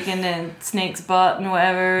know, like, and then Snake's butt and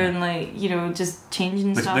whatever, and like, you know, just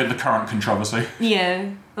changing stuff. The current controversy. Yeah,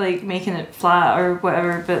 like making it flat or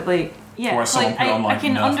whatever, but like, yeah, like I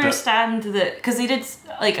can understand that, because they did,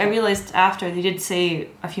 like, I realised after they did say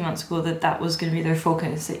a few months ago that was going to be their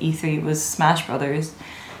focus at E3 was Smash Brothers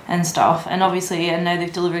and stuff, and obviously, and now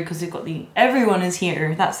they've delivered because they've got everyone is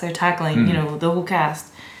here, that's their tagline, you know, the whole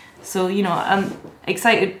cast. So, you know, I'm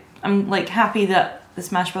excited, I'm like happy that the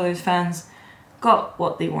Smash Brothers fans got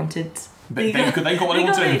what they wanted. They got what they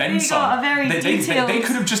wanted and then some. They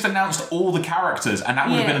could have just announced all the characters and that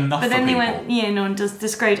would have been enough for people. But then they went, and just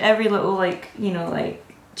described every little, like, you know, like,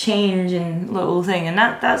 change and little thing, and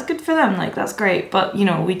that's good for them, like, that's great. But, you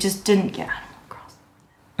know, we just didn't get Animal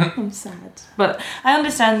Crossing. I'm sad. But I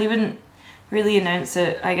understand they wouldn't really announce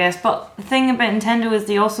it, I guess. But the thing about Nintendo is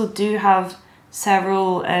they also do have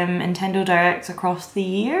several Nintendo Directs across the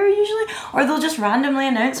year usually, or they'll just randomly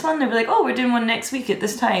announce one. They'll be like, oh, we're doing one next week at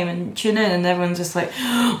this time, and tune in, and everyone's just like,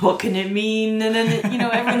 what can it mean? And then, you know,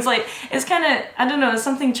 everyone's like, it's kind of, I don't know, there's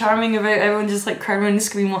something charming about everyone just like crowding around the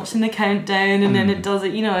screen watching the countdown, and then it does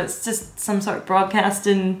it, you know, it's just some sort of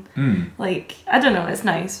broadcasting, like, I don't know, it's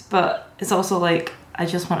nice, but it's also like, I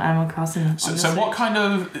just want Animal Crossing. So what kind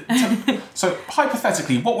of, so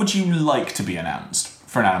hypothetically, what would you like to be announced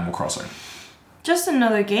for an Animal Crossing? Just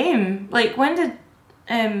another game. Like, when did...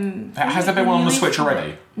 has there been one on the Switch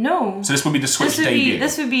already? No. So this would be the Switch debut?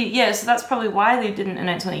 This would be... Yeah, so that's probably why they didn't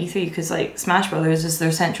announce on E3, because, like, Smash Brothers is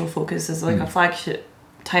their central focus as, like, a flagship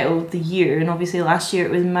title of the year. And obviously last year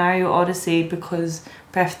it was Mario Odyssey, because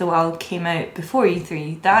Breath of the Wild came out before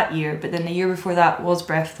E3 that year. But then the year before that was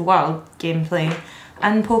Breath of the Wild gameplay.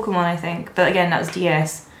 And Pokemon, I think. But again, that's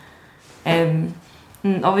DS. And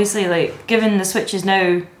obviously, like, given the Switch is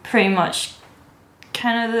now pretty much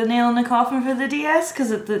kind of the nail in the coffin for the DS,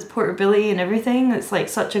 because of its portability and everything, it's like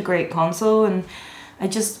such a great console, and I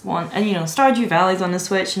just want, and Stardew Valley's on the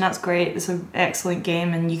Switch, and that's great. It's an excellent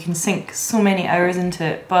game, and you can sink so many hours into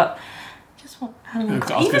it. But I just want Animal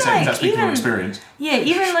Crossing. I was going to say, that's speaking of experience. Yeah,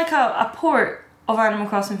 even like a port of Animal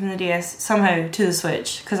Crossing from the DS somehow to the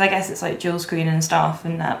Switch, because I guess it's like dual screen and stuff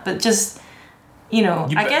and that. But just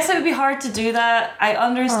I guess it would be hard to do that. I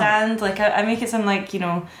understand. Like I make it sound like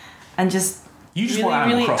and just. You just want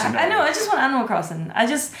Animal Crossing. I know. I just want Animal Crossing.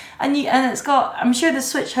 And it's got. I'm sure the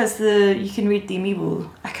Switch has you can read the amiibo.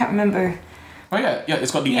 I can't remember. Oh yeah.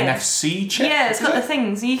 It's got the NFC chip. Yeah, it's got the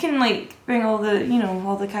thing, so you can like bring all the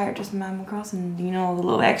all the characters from Animal Crossing. All the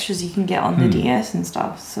little extras you can get on the DS and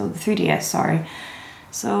stuff. So the 3DS, sorry.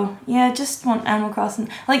 So yeah, I just want Animal Crossing.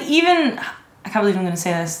 Like even I can't believe I'm going to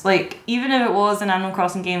say this. Like even if it was an Animal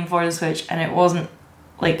Crossing game for the Switch and it wasn't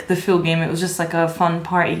like the full game, it was just like a fun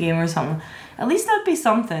party game or something. At least that'd be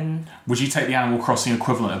something. Would you take the Animal Crossing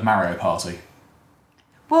equivalent of Mario Party?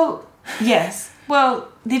 Well, yes. Well,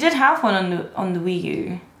 they did have one on the Wii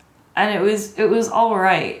U, and it was all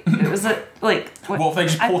right. It was like. What if they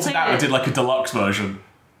just ported out and did like a deluxe version?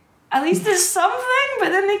 At least there's something, but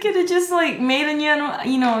then they could have just like made a new Animal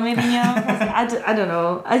Crossing. I don't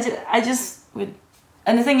know. I just would.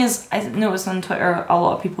 And the thing is, I noticed on Twitter a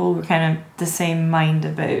lot of people were kind of the same mind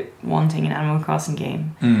about wanting an Animal Crossing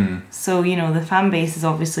game. So, the fan base is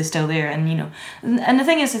obviously still there. And, and the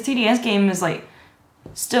thing is, the 3DS game is, like,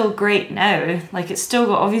 still great now. Like, it's still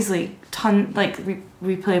got, obviously,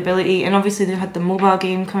 replayability. And obviously they had the mobile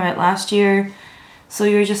game come out last year. So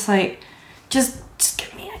you're just like, just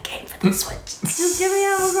give me a game for the Switch. Just give me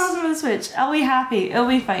Animal Crossing for the Switch. I'll be happy. It'll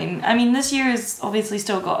be fine. I mean, this year has obviously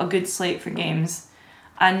still got a good slate for games.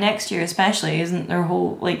 And next year especially, isn't their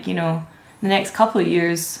whole, the next couple of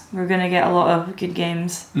years, we're going to get a lot of good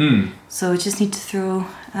games. So we just need to throw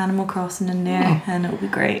Animal Crossing in there and it'll be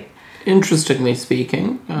great. Interestingly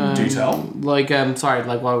speaking... do tell.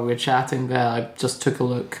 While we were chatting there, I just took a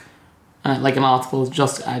look at, an article that's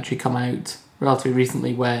just actually come out relatively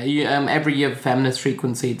recently where every year Feminist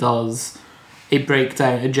Frequency does a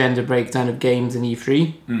gender breakdown of games in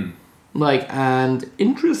E3. And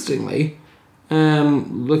interestingly...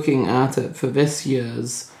 looking at it for this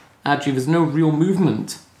year's, actually there's no real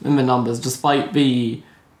movement in the numbers, despite the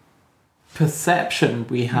perception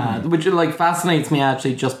we had, which fascinates me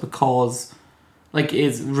actually, just because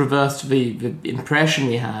is reversed to the impression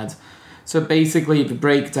we had. So basically, the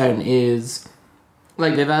breakdown is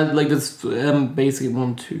they've had there's basically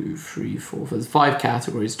 1, 2, 3, 4. There's 5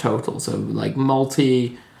 categories total. So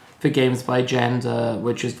multi for games by gender,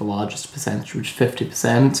 which is the largest percentage, which is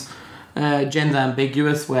 50%. Gender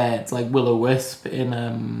ambiguous, where it's Will-O-Wisp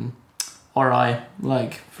in Ori,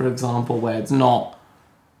 for example, where it's not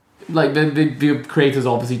the creators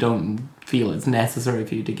obviously don't feel it's necessary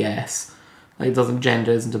for you to guess.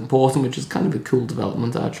 Gender isn't important, which is kind of a cool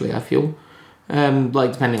development actually, I feel.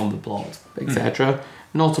 Depending on the plot, etc.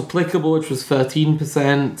 Not applicable, which was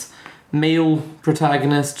 13%. Male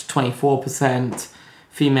protagonist 24%.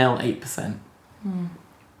 Female 8%.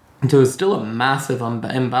 So it's still a massive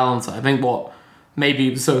imbalance. I think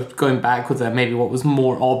going backwards there, maybe what was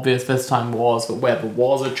more obvious this time was that where there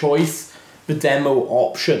was a choice, the demo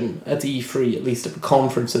option at E3, at least at the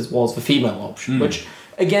conferences, was the female option, which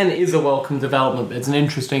again is a welcome development, but it's an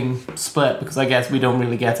interesting split because I guess we don't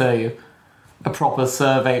really get a proper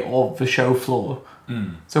survey of the show floor.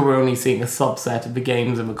 So we're only seeing a subset of the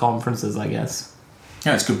games in the conferences, I guess.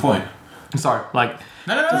 Yeah, that's a good point. Sorry,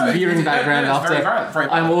 No. Hearing background after. Very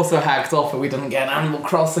I'm also hacked off that we didn't get an Animal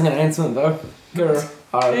Crossing announcement though.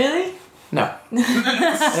 Really? No.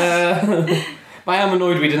 I am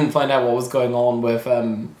annoyed we didn't find out what was going on with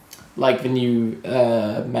the new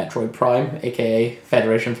Metroid Prime, aka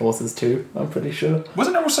Federation Forces 2, I'm pretty sure.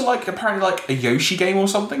 Wasn't there also apparently a Yoshi game or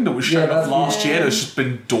something that was shown up last year that's just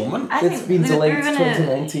been dormant? It's been delayed to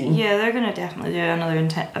 2019. Yeah, they're going to definitely do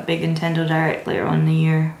a big Nintendo Direct later on in the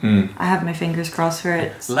year. I have my fingers crossed for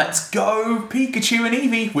it. Let's go Pikachu and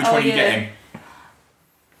Eevee. Which one are you getting?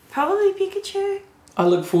 Probably Pikachu. I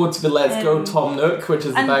look forward to the Let's Go Tom Nook, which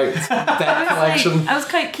is about debt collection. I was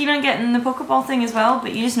quite keen on getting the Pokeball thing as well,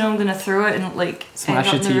 but you just know I'm going to throw it and smash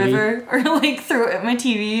end up in the river or throw it at my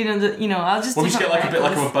TV and I'll just. Well, we should get a bit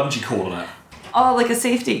of a bungee cord on it. Oh, like a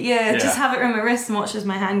safety, yeah. Just have it around my wrist and watch as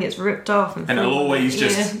my hand gets ripped off, and it'll always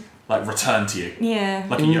just return to you. Yeah,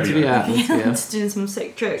 like a yo-yo. Just doing some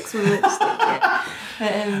sick tricks with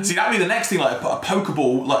it. See, that'd be the next thing, a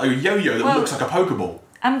Pokeball, a yo-yo that looks like a Pokeball.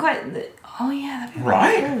 I'm quite. Oh yeah, that'd be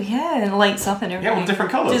right. Oh yeah, and it lights up and everything. Yeah, with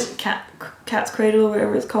different colours. Just Cat's Cradle or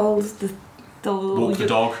whatever it's called. The little Walk the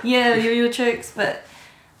dog. Yeah, yo-yo tricks. But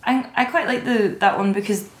I quite like that one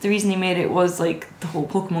because the reason they made it was like the whole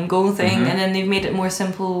Pokemon Go thing, and then they've made it more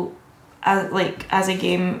simple as a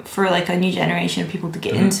game for like a new generation of people to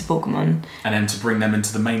get into Pokemon, and then to bring them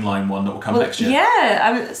into the mainline one that will come next year.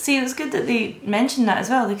 Yeah, see, it was good that they mentioned that as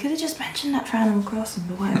well. They could have just mentioned that for Animal Crossing,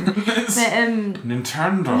 but whatever. But,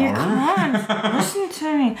 Nintendo. yeah, come on, listen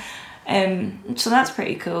to me. So that's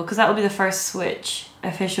pretty cool because that will be the first Switch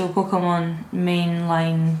official Pokemon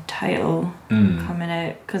mainline title coming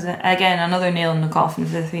out. Because again, another nail in the coffin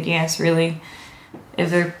for the 3DS. Really, if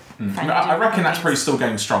they're I reckon that's probably still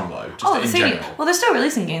going strong though. Just in general. Well, they're still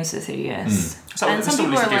releasing games for the 3DS. So and some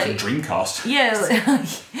people are like Dreamcast. Yeah,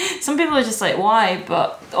 some people are just like, why?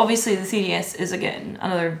 But obviously the 3DS is again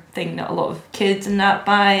another thing that a lot of kids and that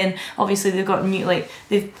buy, and obviously they've got new, like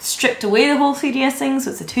they've stripped away the whole 3DS thing,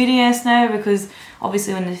 so it's a 2DS now, because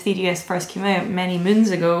obviously when the 3DS first came out many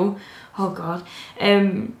moons ago, oh god,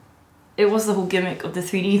 it was the whole gimmick of the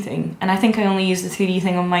 3D thing, and I think I only used the 3D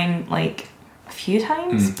thing on mine like a few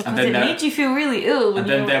times because it made you feel really ill. And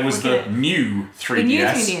then there was the new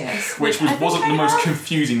 3DS, which wasn't the most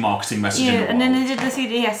confusing marketing message in the world. And then they did the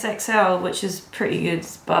 3DS XL, which is pretty good,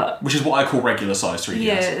 but which is what I call regular size 3DS.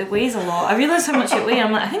 Yeah, it weighs a lot. I realised how much it weighs.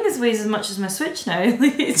 I'm like, I think this weighs as much as my Switch now.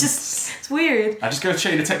 It's weird. I just go to show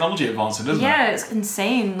you the technology advancing, doesn't it? Yeah, it's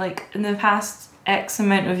insane. Like in the past X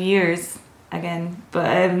amount of years, again, but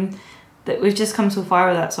that we've just come so far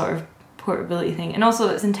with that sort of portability thing. And also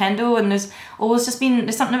it's Nintendo, and there's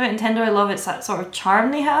something about Nintendo I love. It's that sort of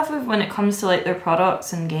charm they have with when it comes to like their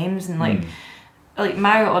products and games, and like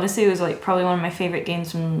Mario Odyssey was like probably one of my favourite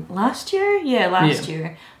games from last year. Yeah, last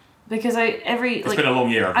year. Because it's been a long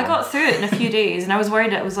year. I got through it in a few days, and I was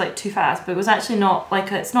worried it was like too fast, but it was actually not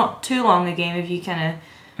like it's not too long a game if you kind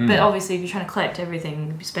of. But obviously, if you're trying to collect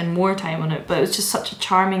everything, you spend more time on it. But it was just such a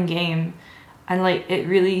charming game, and like it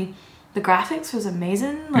really, the graphics was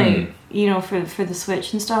amazing. Like for the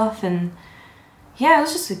Switch and stuff, and yeah, it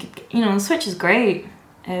was just the Switch is great.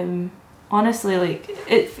 Honestly, like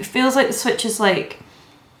it feels like the Switch is like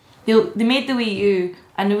they made the Wii U.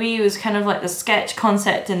 And the Wii U was kind of like the sketch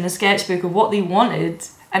concept in the sketchbook of what they wanted,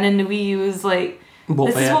 and then the Wii U was like,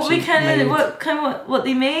 this is what we what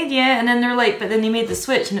they made, yeah. And then they're like, but then they made the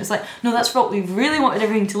Switch, and it's like, no, that's what we really wanted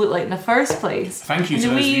everything to look like in the first place. Thank you to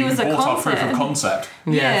those of you who bought our proof of concept.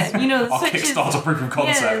 Yeah, the our Switch Kickstarter proof of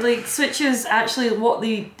concept. Yeah, like Switch is actually what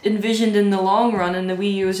they envisioned in the long run, and the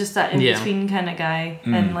Wii U was just that in between kind of guy.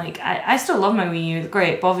 And like, I still love my Wii U; it's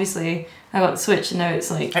great. But obviously, I got the Switch, and now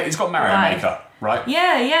it's like, hey, it's got Mario Maker. Right?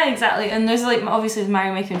 Yeah, exactly. And there's like obviously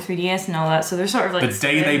Mario Maker and 3DS and all that, so they're sort of like the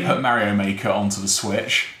day they put Mario Maker onto the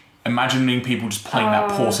Switch, imagining people just playing that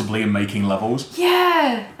portably and making levels.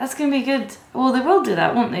 Yeah, that's gonna be good. Well, they will do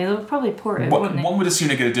that, won't they? They'll probably port it. Won't they? One would assume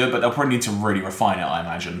they're gonna do it, but they'll probably need to really refine it, I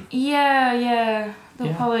imagine. Yeah.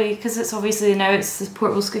 They'll probably, because it's obviously now it's this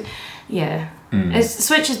portable screen. Yeah,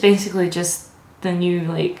 Switch is basically just the new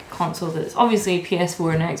like console that's obviously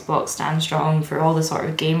PS4 and Xbox stand strong for all the sort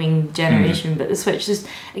of gaming generation, but the Switch is,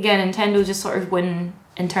 again, Nintendo just sort of win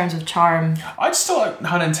in terms of charm. I just still like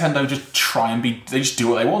how Nintendo just they just do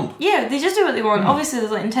what they want. Yeah, they just do what they want. Obviously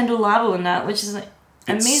there's like Nintendo Labo and that, which is like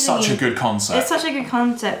amazing. It's such a good concept. It's such a good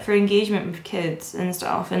concept for engagement with kids and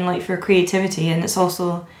stuff, and like for creativity, and it's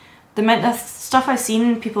also the amount of stuff I've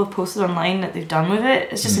seen people have posted online that they've done with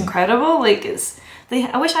it. It's just incredible. Like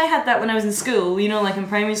I wish I had that when I was in school, like in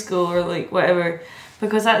primary school or like whatever,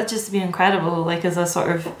 because that would just be incredible, like as a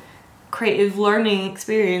sort of creative learning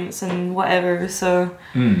experience and whatever. So,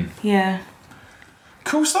 yeah.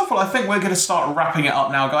 Cool stuff. Well, I think we're going to start wrapping it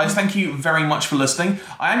up now, guys. Thank you very much for listening.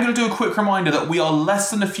 I am going to do a quick reminder that we are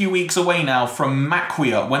less than a few weeks away now from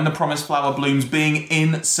Macquia, When the Promised Flower Blooms, being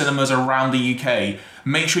in cinemas around the UK.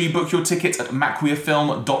 Make sure you book your tickets at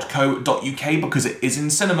macquiafilm.co.uk because it is in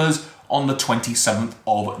cinemas on the 27th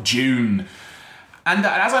of June. And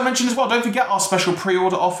as I mentioned as well, don't forget our special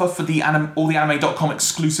pre-order offer for the alltheanime.com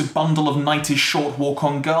exclusive bundle of Night is Short, Walk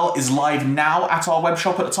On Girl is live now at our web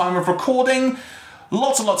shop at the time of recording.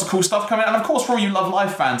 Lots and lots of cool stuff coming. And of course, for all you Love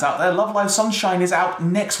Live fans out there, Love Live Sunshine is out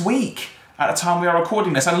next week at the time we are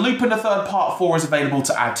recording this. And Lupin the Third Part 4 is available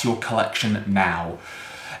to add to your collection now.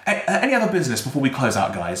 Any other business before we close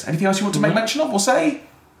out, guys? Anything else you want to make mention of or say?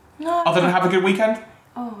 No. Other than have a good weekend?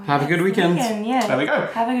 Oh, have a good weekend. Yeah. There we go.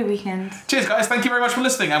 Have a good weekend. Cheers, guys. Thank you very much for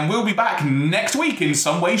listening, and we'll be back next week in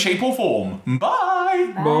some way, shape, or form.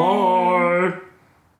 Bye. Bye.